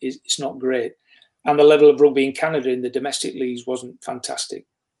is it's not great, and the level of rugby in Canada in the domestic leagues wasn't fantastic.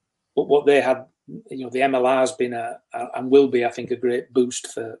 But what they had, the MLR has been and will be, I think, a great boost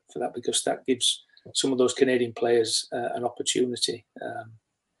for that, because that gives some of those Canadian players an opportunity.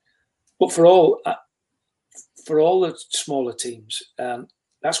 But for all the smaller teams,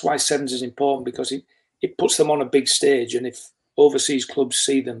 that's why Sevens is important, because it puts them on a big stage. And if overseas clubs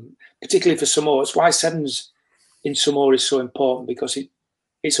see them, particularly for Samoa, it's why Sevens in Samoa is so important, because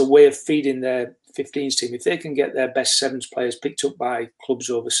it's a way of feeding their 15s team. If they can get their best Sevens players picked up by clubs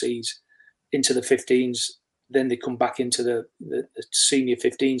overseas into the 15s, then they come back into the senior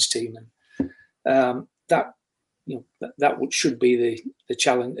 15s team, and that should be the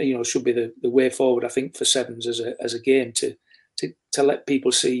challenge. Should be the way forward, I think, for Sevens as a game to let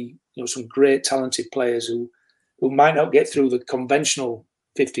people see some great talented players who might not get through the conventional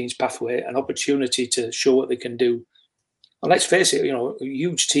 15s pathway, an opportunity to show what they can do. And let's face it,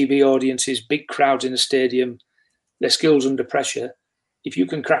 huge TV audiences, big crowds in the stadium, their skills under pressure. If you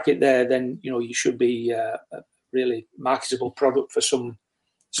can crack it there, then you should be a really marketable product for some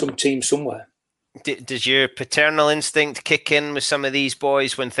team somewhere. Does your paternal instinct kick in with some of these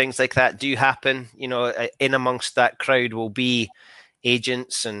boys when things like that do happen? In amongst that crowd will be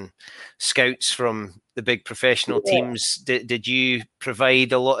agents and scouts from the big professional teams. Did you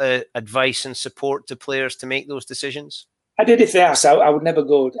provide a lot of advice and support to players to make those decisions? I did if they asked. I would never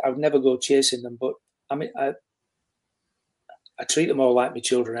go chasing them. But I mean, I treat them all like my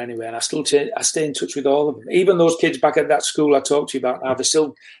children anyway, and I stay in touch with all of them. Even those kids back at that school I talked to you about now,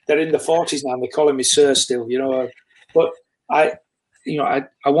 they're in the 40s now, and they're calling me sir still. But I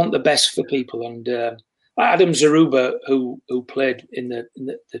want the best for people. And Adam Zaruba, who played in the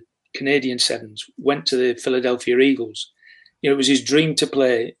Canadian Sevens, went to the Philadelphia Eagles. It was his dream to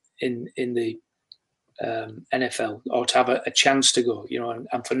play in the NFL, or to have a chance to go.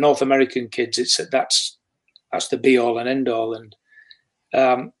 And for North American kids, that's the be all and end all.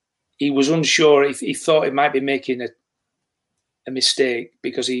 And he was unsure. He thought he might be making a mistake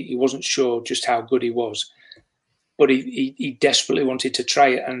because he wasn't sure just how good he was. But he desperately wanted to try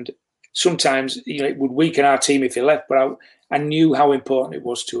it. And sometimes it would weaken our team if he left. But I knew how important it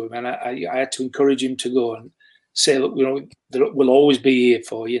was to him, and I had to encourage him to go and say, look, we'll always be here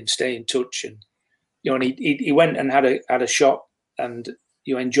for you, and stay in touch. And and he went and had a shot, and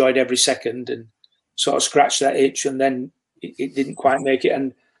enjoyed every second, and sort of scratched that itch, and then it didn't quite make it,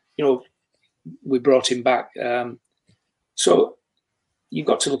 and we brought him back. So you've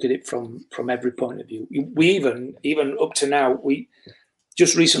got to look at it from every point of view. We even up to now, we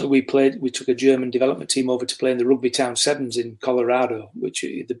just recently we took a German development team over to play in the Rugby Town Sevens in Colorado, which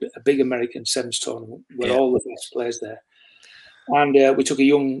is a big American Sevens tournament where all the best players there. And we took a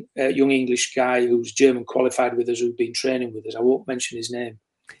young English guy who's German qualified with us, who'd been training with us. I won't mention his name.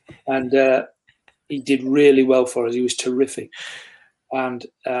 And he did really well for us. He was terrific. And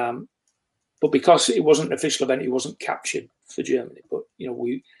but because it wasn't an official event, he wasn't captured for Germany. But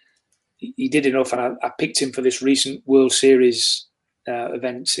he did enough, and I picked him for this recent World Series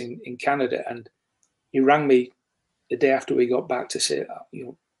events in Canada. And he rang me the day after we got back to say,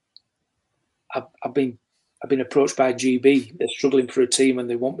 I've been approached by GB. They're struggling for a team and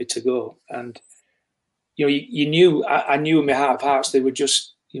they want me to go. And you knew, I knew in my heart of hearts they were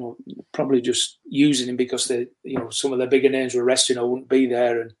just probably just using him because they some of the bigger names were resting or wouldn't be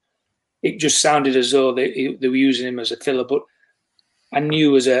there, and it just sounded as though they were using him as a filler. But I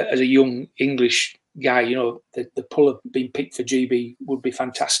knew as a young English guy, the pull of being picked for GB would be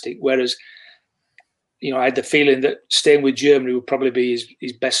fantastic. Whereas I had the feeling that staying with Germany would probably be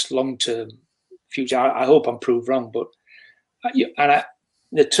his best long-term future. I hope I'm proved wrong, but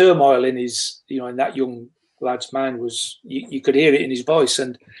the turmoil in his, in that young lad's mind was, you could hear it in his voice.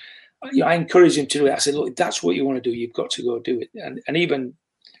 And I encouraged him to do it. I said, look, if that's what you want to do, you've got to go do it. And even,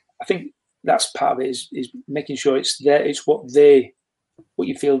 I think that's part of it is making sure it's there. It's what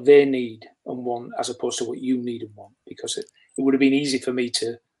you feel they need and want, as opposed to what you need and want. Because it would have been easy for me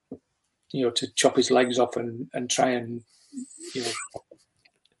to chop his legs off and try and,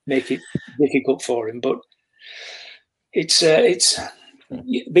 make it difficult for him. But it's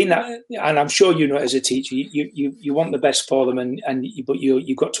been that, and I'm sure as a teacher, you want the best for them, but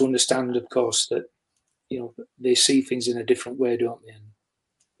you've got to understand, of course, that they see things in a different way, don't they? And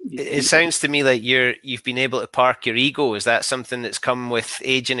it sounds to me like you've been able to park your ego. Is that something that's come with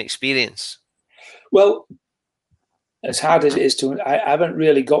age and experience? Well, as hard as it is I haven't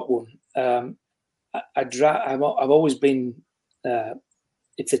really got one. I've always been.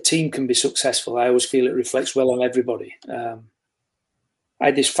 If the team can be successful, I always feel it reflects well on everybody. I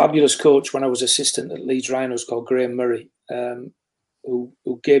had this fabulous coach when I was assistant at Leeds Rhinos called Graham Murray, who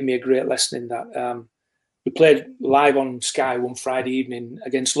gave me a great lesson in that. We played live on Sky one Friday evening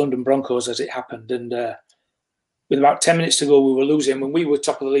against London Broncos as it happened, and with about 10 minutes to go, we were losing when we were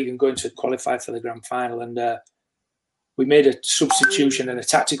top of the league and going to qualify for the grand final. And we made a substitution and a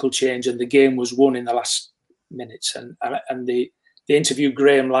tactical change, and the game was won in the last minutes. And they interviewed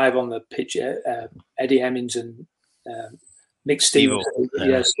Graham live on the pitch, Eddie Hemmings and Nick Stevens.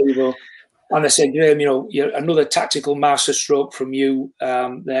 Steve-O. And they said, Graham, another tactical master stroke from you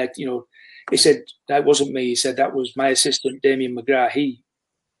there. He said, that wasn't me. He said, that was my assistant, Damien McGrath.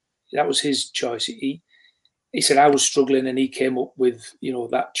 That was his choice. He said, I was struggling and he came up with,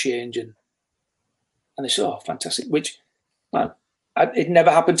 that change. And they said, oh, fantastic. Which, man, it never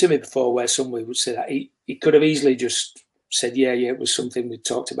happened to me before where somebody would say that. He could have easily just said, yeah, it was something we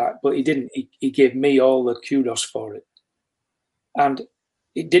talked about. But he didn't. He gave me all the kudos for it. And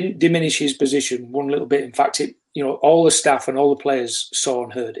it didn't diminish his position one little bit. In fact, all the staff and all the players saw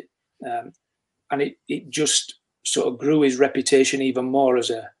and heard it. And it just sort of grew his reputation even more as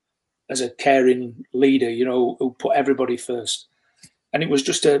a caring leader, who put everybody first. And it was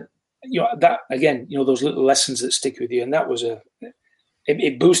just that again, those little lessons that stick with you. And that was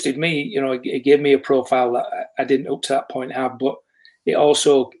it boosted me, it gave me a profile that I didn't up to that point have, but it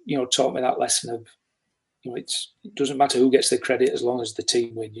also, taught me that lesson of, it doesn't matter who gets the credit as long as the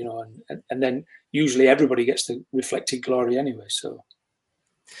team win, and then usually everybody gets the reflected glory anyway. So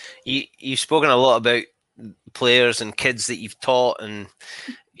you've spoken a lot about players and kids that you've taught, and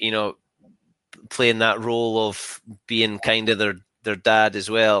playing that role of being kind of their dad as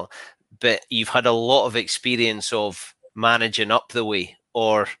well. But you've had a lot of experience of managing up the way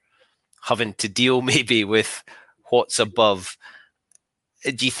or having to deal maybe with what's above.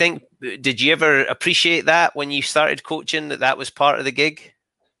 Do you think, did you ever appreciate that when you started coaching, that was part of the gig?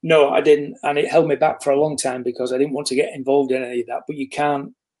 No, I didn't. And it held me back for a long time because I didn't want to get involved in any of that. But you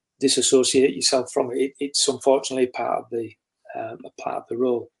can't disassociate yourself from it. It's unfortunately part of the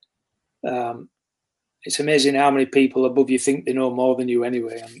role. It's amazing how many people above you think they know more than you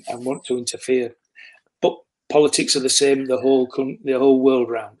anyway and want to interfere. But politics are the same the whole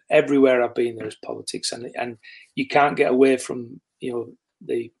world round. Everywhere I've been, there is politics, and you can't get away from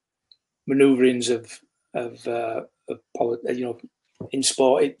the manoeuvrings of in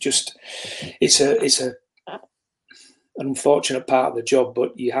sport. It's an unfortunate part of the job,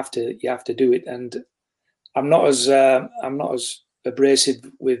 but you have to do it. And I'm not as abrasive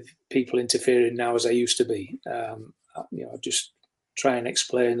with people interfering now as I used to be. I just try and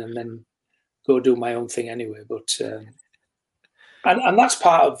explain and then go do my own thing anyway. But and that's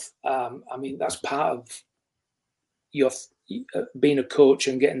part of. That's part of your being a coach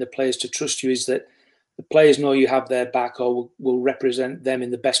and getting the players to trust you, is that the players know you have their back or will represent them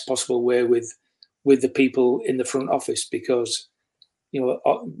in the best possible way with the people in the front office, because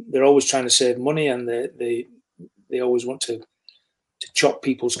they're always trying to save money and they always want to chop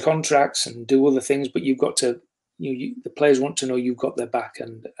people's contracts and do other things, but you've got to the players want to know you've got their back,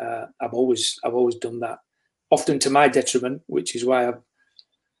 and I've always done that, often to my detriment, which is why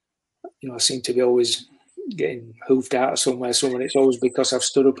I seem to be always getting hoofed out of somewhere. It's always because I've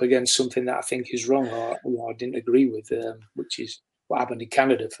stood up against something that I think is wrong or I didn't agree with, which is what happened in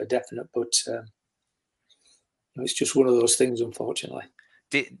Canada for definite. But it's just one of those things, unfortunately.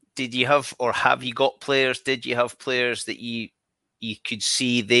 Did you have, or have you got players? Did you have players that you could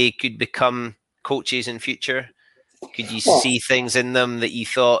see they could become coaches in future? Could you see things in them that you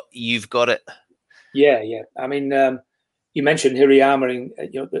thought you've got it? Yeah. I mean, you mentioned Hirayama.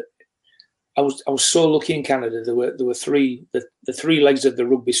 I was so lucky in Canada. There were three. The three legs of the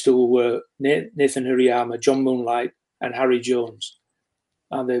rugby stool were Nathan Hirayama, John Moonlight, and Harry Jones.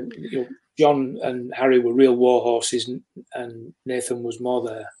 And John and Harry were real war horses, and Nathan was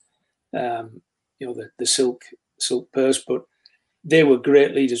more the silk purse. But they were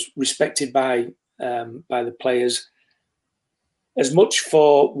great leaders, respected by the players, as much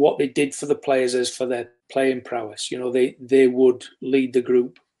for what they did for the players as for their playing prowess. They would lead the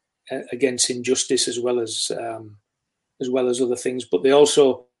group against injustice as well as other things, but they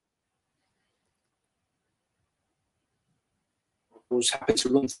also was happy to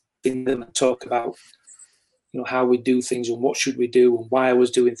run things and talk about how we do things and what should we do and why I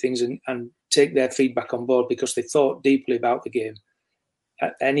was doing things, and take their feedback on board, because they thought deeply about the game.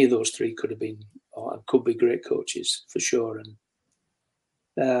 Any of those three could have been or could be great coaches for sure. And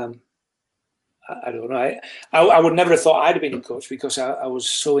I don't know. I would never have thought I'd have been a coach, because I was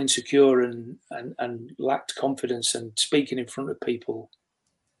so insecure and lacked confidence, and speaking in front of people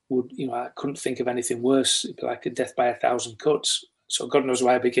I couldn't think of anything worse. It'd be like a death by 1,000 cuts. So God knows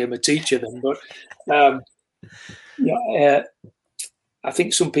why I became a teacher then. But I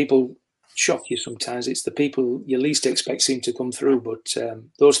think some people shock you sometimes. It's the people you least expect seem to come through. But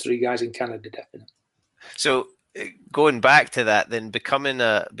those 3 guys in Canada, definitely. So going back to that, then becoming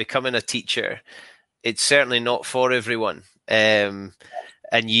a teacher, it's certainly not for everyone. And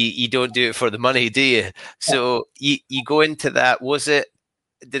you don't do it for the money, do you? So you go into that.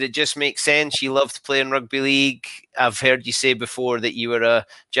 Did it just make sense? You loved playing rugby league. I've heard you say before that you were a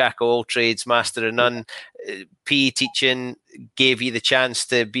jack of all trades, master of none. PE teaching gave you the chance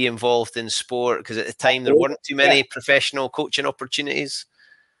to be involved in sport because at the time there weren't too many professional coaching opportunities.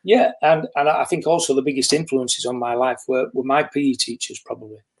 Yeah, and I think also the biggest influences on my life were my PE teachers,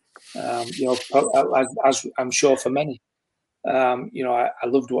 probably. As I'm sure for many. I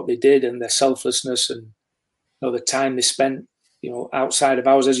loved what they did and their selflessness and the time they spent, outside of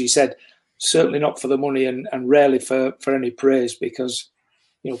hours, as you said, certainly not for the money and rarely for any praise because,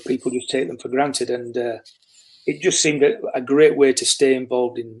 people just take them for granted. And it just seemed a great way to stay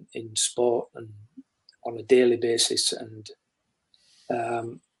involved in sport and on a daily basis. And I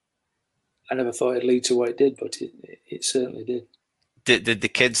never thought it'd lead to what it did, but it certainly did. Did the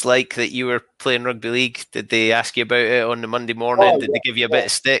kids like that you were playing rugby league? Did they ask you about it on the Monday morning? Did they give you a bit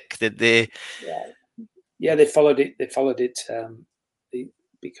of stick? Did they? Yeah, they followed it.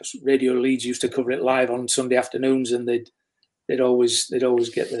 Because Radio Leeds used to cover it live on Sunday afternoons, and they'd always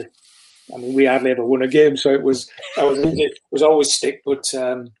get the. I mean, we hardly ever won a game, so it was always stick. But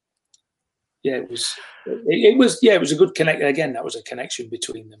it was a good connect. Again, that was a connection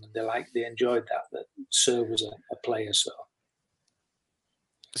between them, and they enjoyed that Sir was a player.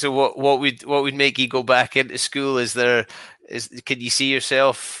 So what would make you go back into school? Can you see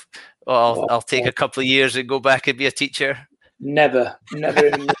yourself? Oh, I'll take a couple of years and go back and be a teacher. Never.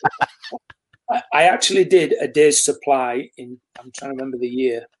 I actually did a day's supply I'm trying to remember the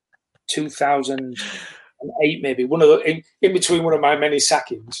year, 2008 maybe. In between one of my many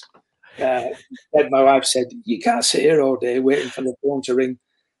sackings, my wife said, "You can't sit here all day waiting for the phone to ring.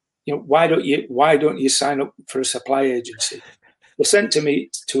 Why don't you sign up for a supply agency?" They sent me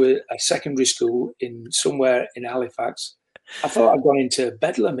to a secondary school somewhere in Halifax. I thought I'd gone into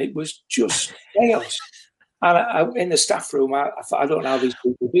Bedlam. It was just chaos. And in the staff room, I thought, I don't know how these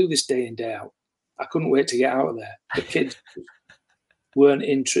people do this day in, day out. I couldn't wait to get out of there. The kids weren't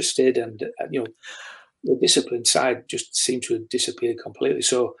interested, and the discipline side just seemed to have disappeared completely.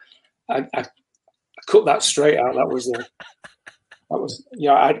 So I cut that straight out. I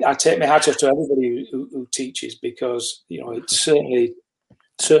take my hat off to everybody who teaches because it's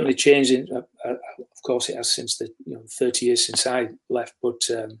certainly changing. Of course, it has since the 30 years since I left, but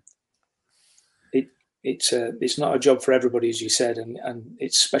it's not a job for everybody, as you said, and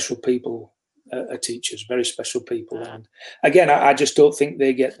it's special people are teachers, very special people. And again, I just don't think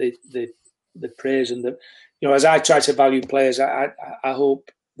they get the praise and as I try to value players, I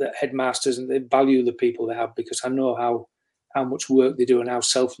hope that headmasters and they value the people they have because I know how much work they do and how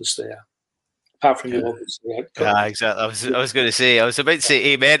selfless they are. Apart from you, obviously. Exactly. I was going to say, I was about to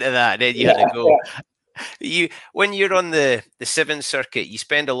say amen to that, and then you had to go. Yeah. When you're on the Sevens circuit, you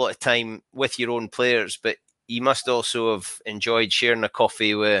spend a lot of time with your own players, but you must also have enjoyed sharing a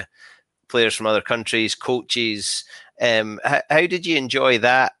coffee with players from other countries, coaches. How did you enjoy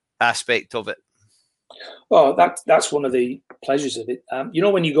that aspect of it? Well, that's one of the pleasures of it.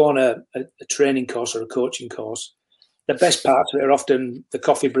 When you go on a training course or a coaching course, the best parts of it are often the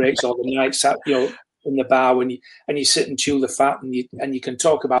coffee breaks or the nights out, in the bar when you sit and chew the fat and you can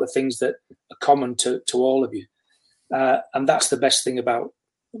talk about the things that are common to all of you. And that's the best thing about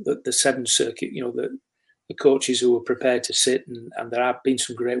the Sevens circuit, the coaches who are prepared to sit and there have been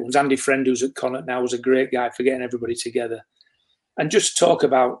some great ones. Andy Friend, who's at Connacht now, was a great guy for getting everybody together and just talk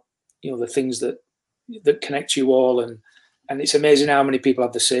about, the things that connect you all. And it's amazing how many people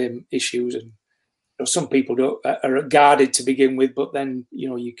have the same issues and, some people are guarded to begin with, but then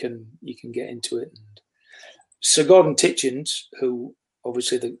you can get into it. And Sir Gordon Tietjens, who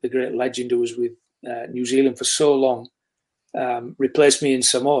obviously the great legend who was with New Zealand for so long, replaced me in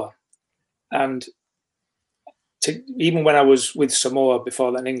Samoa. And even when I was with Samoa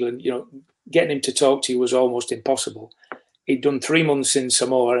before that in England, getting him to talk to you was almost impossible. He'd done 3 months in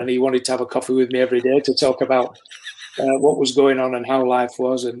Samoa and he wanted to have a coffee with me every day to talk about what was going on and how life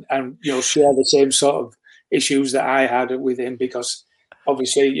was and share the same sort of issues that I had with him because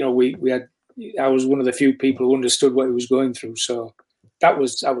obviously, I was one of the few people who understood what he was going through. So that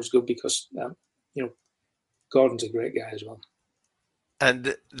was good because, Gordon's a great guy as well.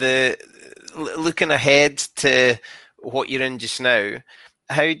 And looking ahead to what you're in just now,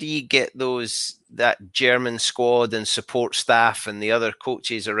 how do you get that German squad and support staff and the other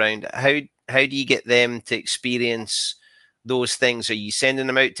coaches around? How do you get them to experience those things? Are you sending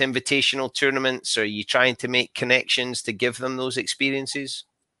them out to invitational tournaments? Are you trying to make connections to give them those experiences?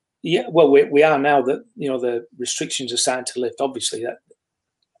 Yeah, well, we are now that the restrictions are starting to lift. Obviously, that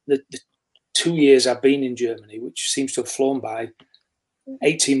the 2 years I've been in Germany, which seems to have flown by,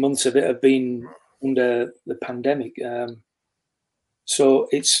 18 months of it have been under the pandemic. So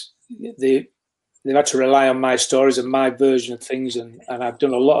they've had to rely on my stories and my version of things, and I've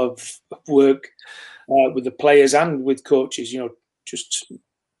done a lot of work with the players and with coaches. Just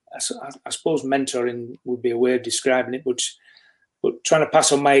I suppose mentoring would be a way of describing it, but trying to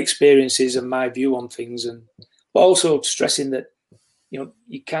pass on my experiences and my view on things, but also stressing that you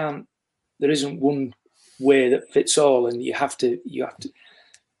can't. There isn't one way that fits all, and you've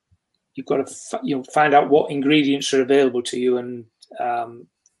got to find out what ingredients are available to you. And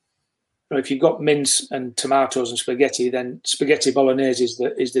if you've got mince and tomatoes and spaghetti, then spaghetti bolognese is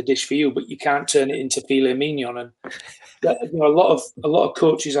the dish for you. But you can't turn it into filet mignon. And a lot of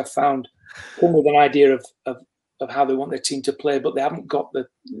coaches I've found come with an idea of how they want their team to play, but they haven't got the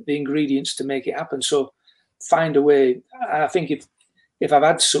ingredients to make it happen. So find a way. And I think if I've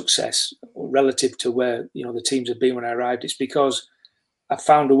had success relative to where the teams have been when I arrived, it's because I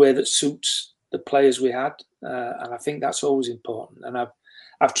found a way that suits the players we had, and I think that's always important. And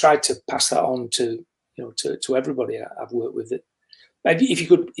I've tried to pass that on to everybody I've worked with. It. If you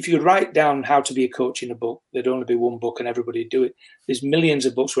could write down how to be a coach in a book, there'd only be one book and everybody'd do it. There's millions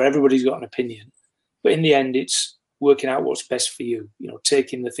of books where everybody's got an opinion, but in the end, it's working out what's best for you.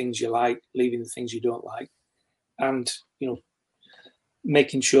 Taking the things you like, leaving the things you don't like, and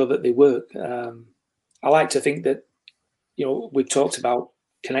making sure that they work. I like to think that we've talked about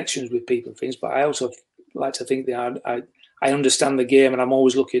connections with people and things, but I also like to think that I understand the game, and I'm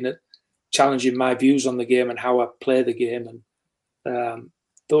always looking at challenging my views on the game and how I play the game, and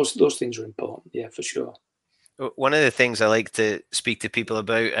those things are important. Yeah, for sure. One of the things I like to speak to people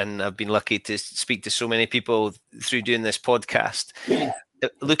about, and I've been lucky to speak to so many people through doing this podcast. Yeah.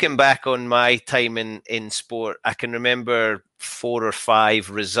 Looking back on my time in sport, I can remember 4 or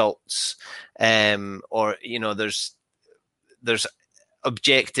 5 results, or there's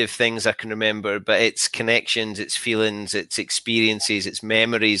objective things I can remember, but it's connections, it's feelings, it's experiences, it's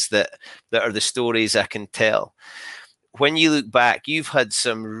memories that are the stories I can tell. When you look back, you've had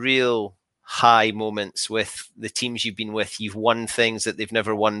some real high moments with the teams you've been with. You've won things that they've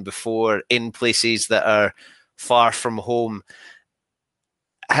never won before in places that are far from home.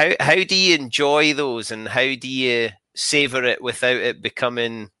 How do you enjoy those, and how do you savor it without it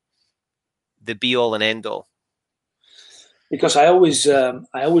becoming the be all and end all? Because I always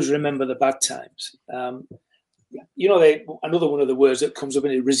remember the bad times. Another one of the words that comes up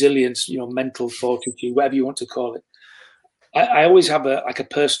in it, resilience, mental fortitude, whatever you want to call it. I always have a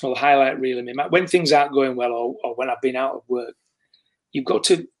personal highlight reel in me. When things aren't going well, or when I've been out of work, you've got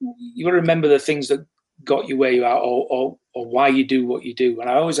to remember the things that got you where you are, or why you do what you do. And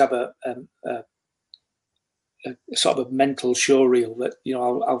I always have a sort of a mental show reel that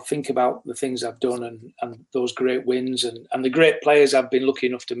I'll think about the things I've done and those great wins and the great players I've been lucky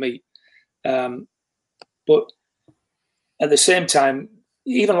enough to meet. But at the same time,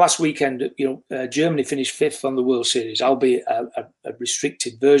 even last weekend, Germany finished 5th on the World Series, albeit a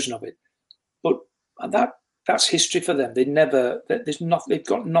restricted version of it. But that's history for them. They've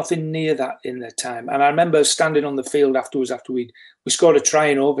got nothing near that in their time. And I remember standing on the field afterwards, after we scored a try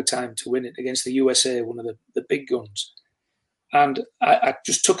in overtime to win it against the USA, one of the big guns. And I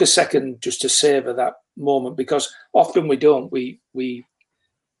just took a second just to savor that moment, because often we don't. We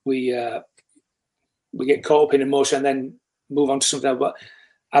get caught up in emotion and then move on to something else. But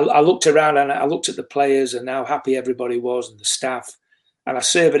I looked around and I looked at the players and how happy everybody was and the staff. And I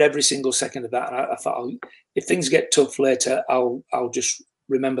savoured every single second of that. And I thought, if things get tough later, I'll just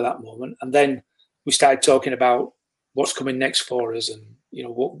remember that moment. And then we started talking about what's coming next for us, and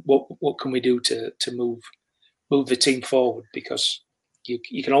what can we do to move the team forward, because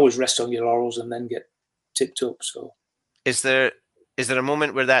you can always rest on your laurels and then get tipped up. So, is there a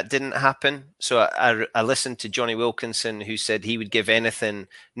moment where that didn't happen? So I listened to Johnny Wilkinson, who said he would give anything,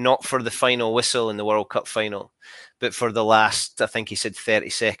 not for the final whistle in the World Cup final, but for the last, I think he said 30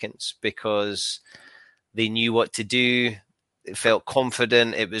 seconds, because they knew what to do. It felt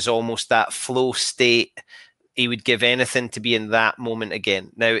confident. It was almost that flow state. He would give anything to be in that moment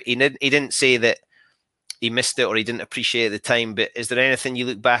again. Now, he didn't say that he missed it or he didn't appreciate the time, but is there anything you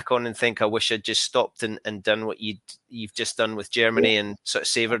look back on and think, I wish I'd just stopped and done what you've just done with Germany and sort of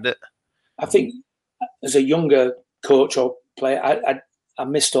savoured it? I think as a younger coach or player, I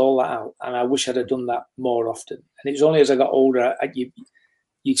missed all that out, and I wish I'd have done that more often. And it was only as I got older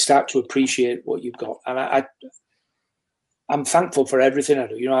you start to appreciate what you've got. And I'm thankful for everything I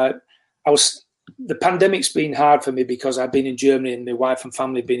do. You know, the pandemic's been hard for me because I've been in Germany and my wife and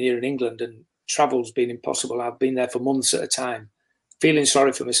family have been here in England, and travel's been impossible. I've been there for months at a time, feeling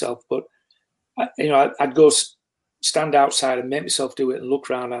sorry for myself. But I'd go stand outside and make myself do it and look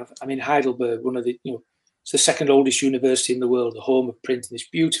around. I'm in Heidelberg, one of the, it's the second oldest university in the world, the home of printing, this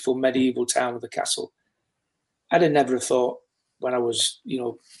beautiful medieval town with a castle. I'd have never thought when I was,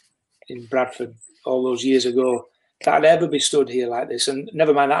 in Bradford all those years ago that I'd ever be stood here like this. And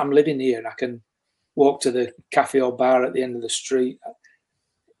never mind that I'm living here and I can walk to the cafe or bar at the end of the street.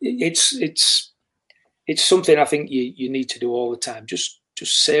 It's something I think you need to do all the time. Just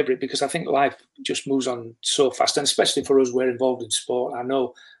savor it, because I think life just moves on so fast, and especially for us, we're involved in sport. I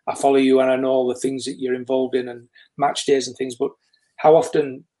know I follow you and I know all the things that you're involved in and match days and things, but how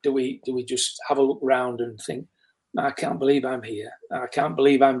often do we just have a look around and think, I can't believe I'm here, I can't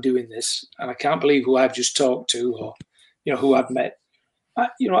believe I'm doing this, and I can't believe who I've just talked to, or who I've met. I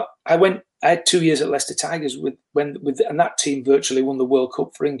had 2 years at Leicester Tigers and that team virtually won the World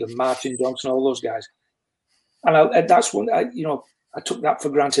Cup for England. Martin Johnson, all those guys, and that's when I took that for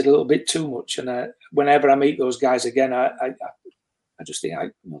granted a little bit too much. And whenever I meet those guys again, I just think,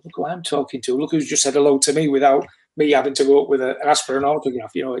 look who I'm talking to. Look who's just said hello to me without me having to go up with and ask for an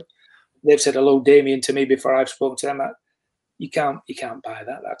autograph. They've said hello, Damien, to me before I've spoken to them. You can't buy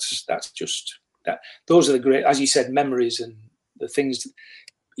that. That's just that. Those are the great, as you said, memories and the things.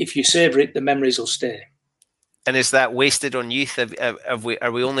 If you savour it, the memories will stay. And is that wasted on youth? Are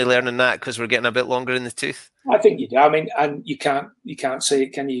we only learning that because we're getting a bit longer in the tooth? I think you do. I mean, and you can't say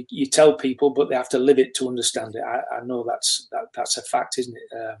it, can you? You tell people, but they have to live it to understand it. I know that's a fact, isn't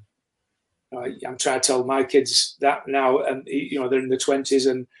it? I'm trying to tell my kids that now, and they're in their 20s,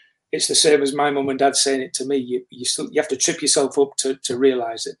 and it's the same as my mum and dad saying it to me. You have to trip yourself up to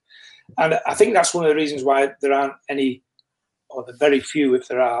realise it. And I think that's one of the reasons why there aren't any, or the very few, if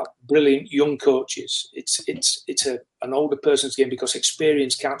there are, brilliant young coaches. It's an older person's game, because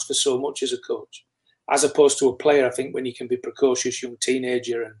experience counts for so much as a coach, as opposed to a player. I think when you can be precocious young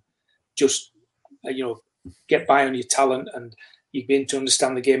teenager and just get by on your talent, and you begin to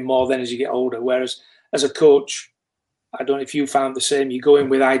understand the game more then as you get older. Whereas as a coach, I don't know if you found the same. You go in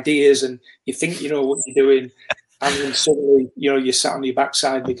with ideas and you think you know what you're doing, and then suddenly you're sat on your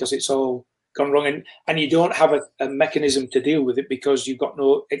backside because it's all gone wrong, and you don't have a mechanism to deal with it because you've got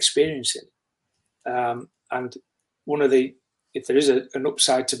no experience in it. And one of if there is an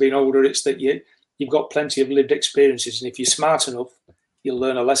upside to being older, it's that you've got plenty of lived experiences, and if you're smart enough, you'll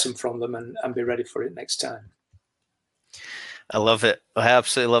learn a lesson from them and be ready for it next time. I love it. I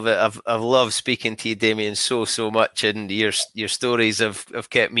absolutely love it. I've loved speaking to you, Damien, so much, and your stories have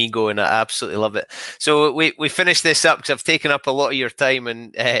kept me going. I absolutely love it. So we finished this up because I've taken up a lot of your time,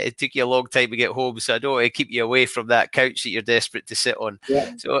 and it took you a long time to get home, so I don't want to keep you away from that couch that you're desperate to sit on.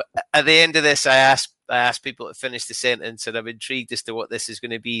 Yeah. So at the end of this, I asked people to finish the sentence, and I'm intrigued as to what this is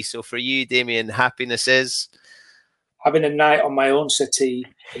going to be. So for you, Damien, happiness is? Having a night on my own settee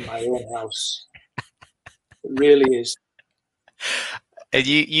in my own house. It really is. And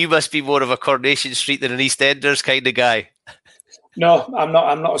you must be more of a Coronation Street than an EastEnders kind of guy. No, I'm not.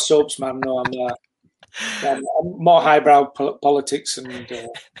 I'm not a soaps man. No, I'm more highbrow politics and.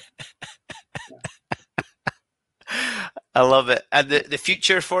 I love it. And the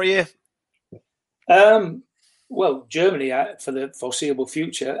future for you? Well, Germany for the foreseeable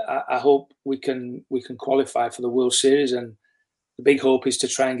future. I hope we can qualify for the World Series, and the big hope is to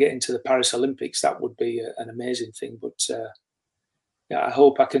try and get into the Paris Olympics. That would be an amazing thing, but. I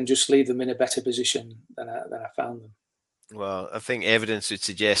hope I can just leave them in a better position than I found them. Well, I think evidence would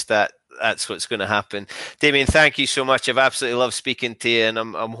suggest that that's what's going to happen. Damien, thank you so much. I've absolutely loved speaking to you, and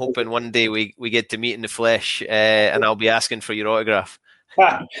I'm hoping one day we get to meet in the flesh, and I'll be asking for your autograph.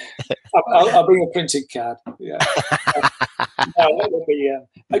 I'll bring a printed card. Yeah.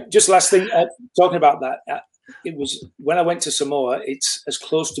 Just last thing, talking about that, it was when I went to Samoa. It's as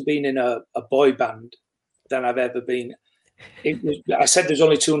close to being in a boy band than I've ever been. I said there's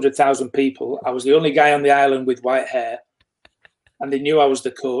only 200,000 people. I was the only guy on the island with white hair, and they knew I was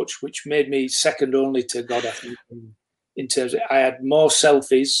the coach, which made me second only to God, I think, in terms of I had more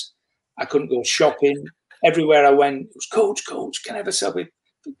selfies. I couldn't go shopping. Everywhere I went, it was, Coach, can I have a selfie?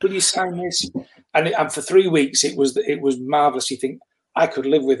 Will you sign this? And for 3 weeks, it was marvellous. You think, I could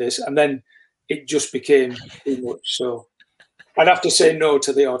live with this. And then it just became too much. So I'd have to say no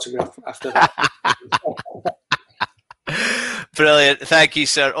to the autograph after that. Brilliant. Thank you,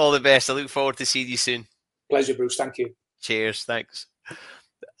 sir. All the best. I look forward to seeing you soon. Pleasure, Bruce. Thank you. Cheers. Thanks.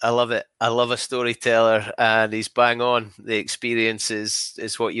 I love it. I love a storyteller, and he's bang on. The experience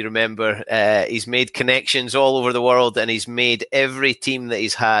is what you remember. He's made connections all over the world, and he's made every team that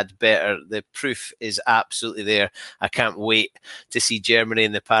he's had better. The proof is absolutely there. I can't wait to see Germany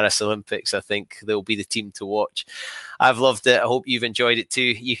in the Paris Olympics. I think they'll be the team to watch. I've loved it. I hope you've enjoyed it too.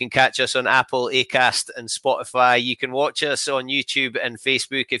 You can catch us on Apple, Acast, and Spotify. You can watch us on YouTube and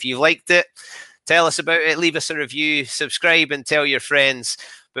Facebook. If you liked it, tell us about it. Leave us a review, subscribe, and tell your friends.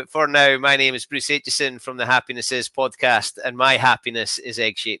 But for now, my name is Bruce Aitchison from the Happiness Is podcast, and my happiness is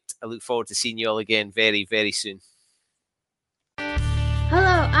egg-shaped. I look forward to seeing you all again very, very soon.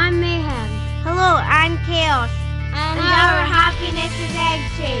 Hello, I'm Mayhem. Hello, I'm Chaos. And our happiness is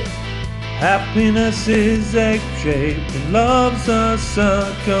egg-shaped. Happiness is egg-shaped and love's a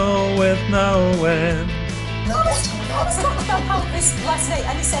circle with no end. I was talking about happiness last night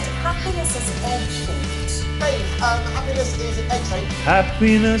and he said happiness is egg-shaped. Happiness is egg-shaped.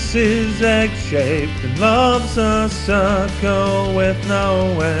 Happiness is egg-shaped and love's a circle with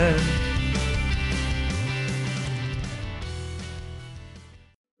no end.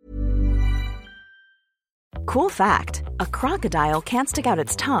 Cool fact, a crocodile can't stick out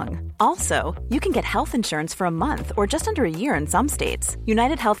its tongue. Also, you can get health insurance for a month or just under a year in some states.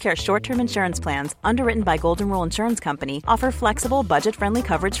 United Healthcare short-term insurance plans, underwritten by Golden Rule Insurance Company, offer flexible, budget-friendly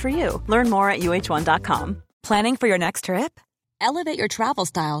coverage for you. Learn more at uh1.com. Planning for your next trip? Elevate your travel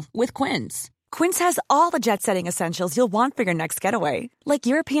style with Quince. Quince has all the jet-setting essentials you'll want for your next getaway, like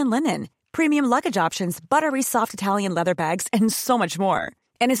European linen, premium luggage options, buttery soft Italian leather bags, and so much more.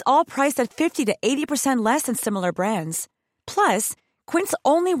 And is all priced at 50 to 80% less than similar brands. Plus, Quince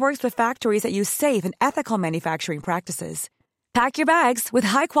only works with factories that use safe and ethical manufacturing practices. Pack your bags with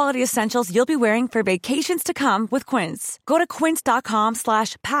high-quality essentials you'll be wearing for vacations to come with Quince. Go to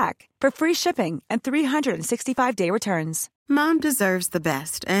quince.com/pack for free shipping and 365-day returns. Mom deserves the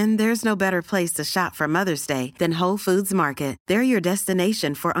best, and there's no better place to shop for Mother's Day than Whole Foods Market. They're your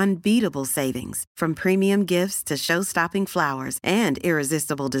destination for unbeatable savings, from premium gifts to show-stopping flowers and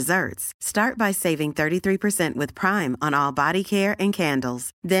irresistible desserts. Start by saving 33% with Prime on all body care and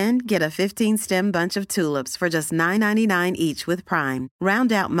candles. Then get a 15-stem bunch of tulips for just $9.99 each with Prime.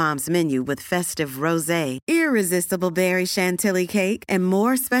 Round out Mom's menu with festive rosé, irresistible berry chantilly cake, and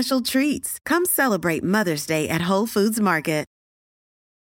more special treats. Come celebrate Mother's Day at Whole Foods Market.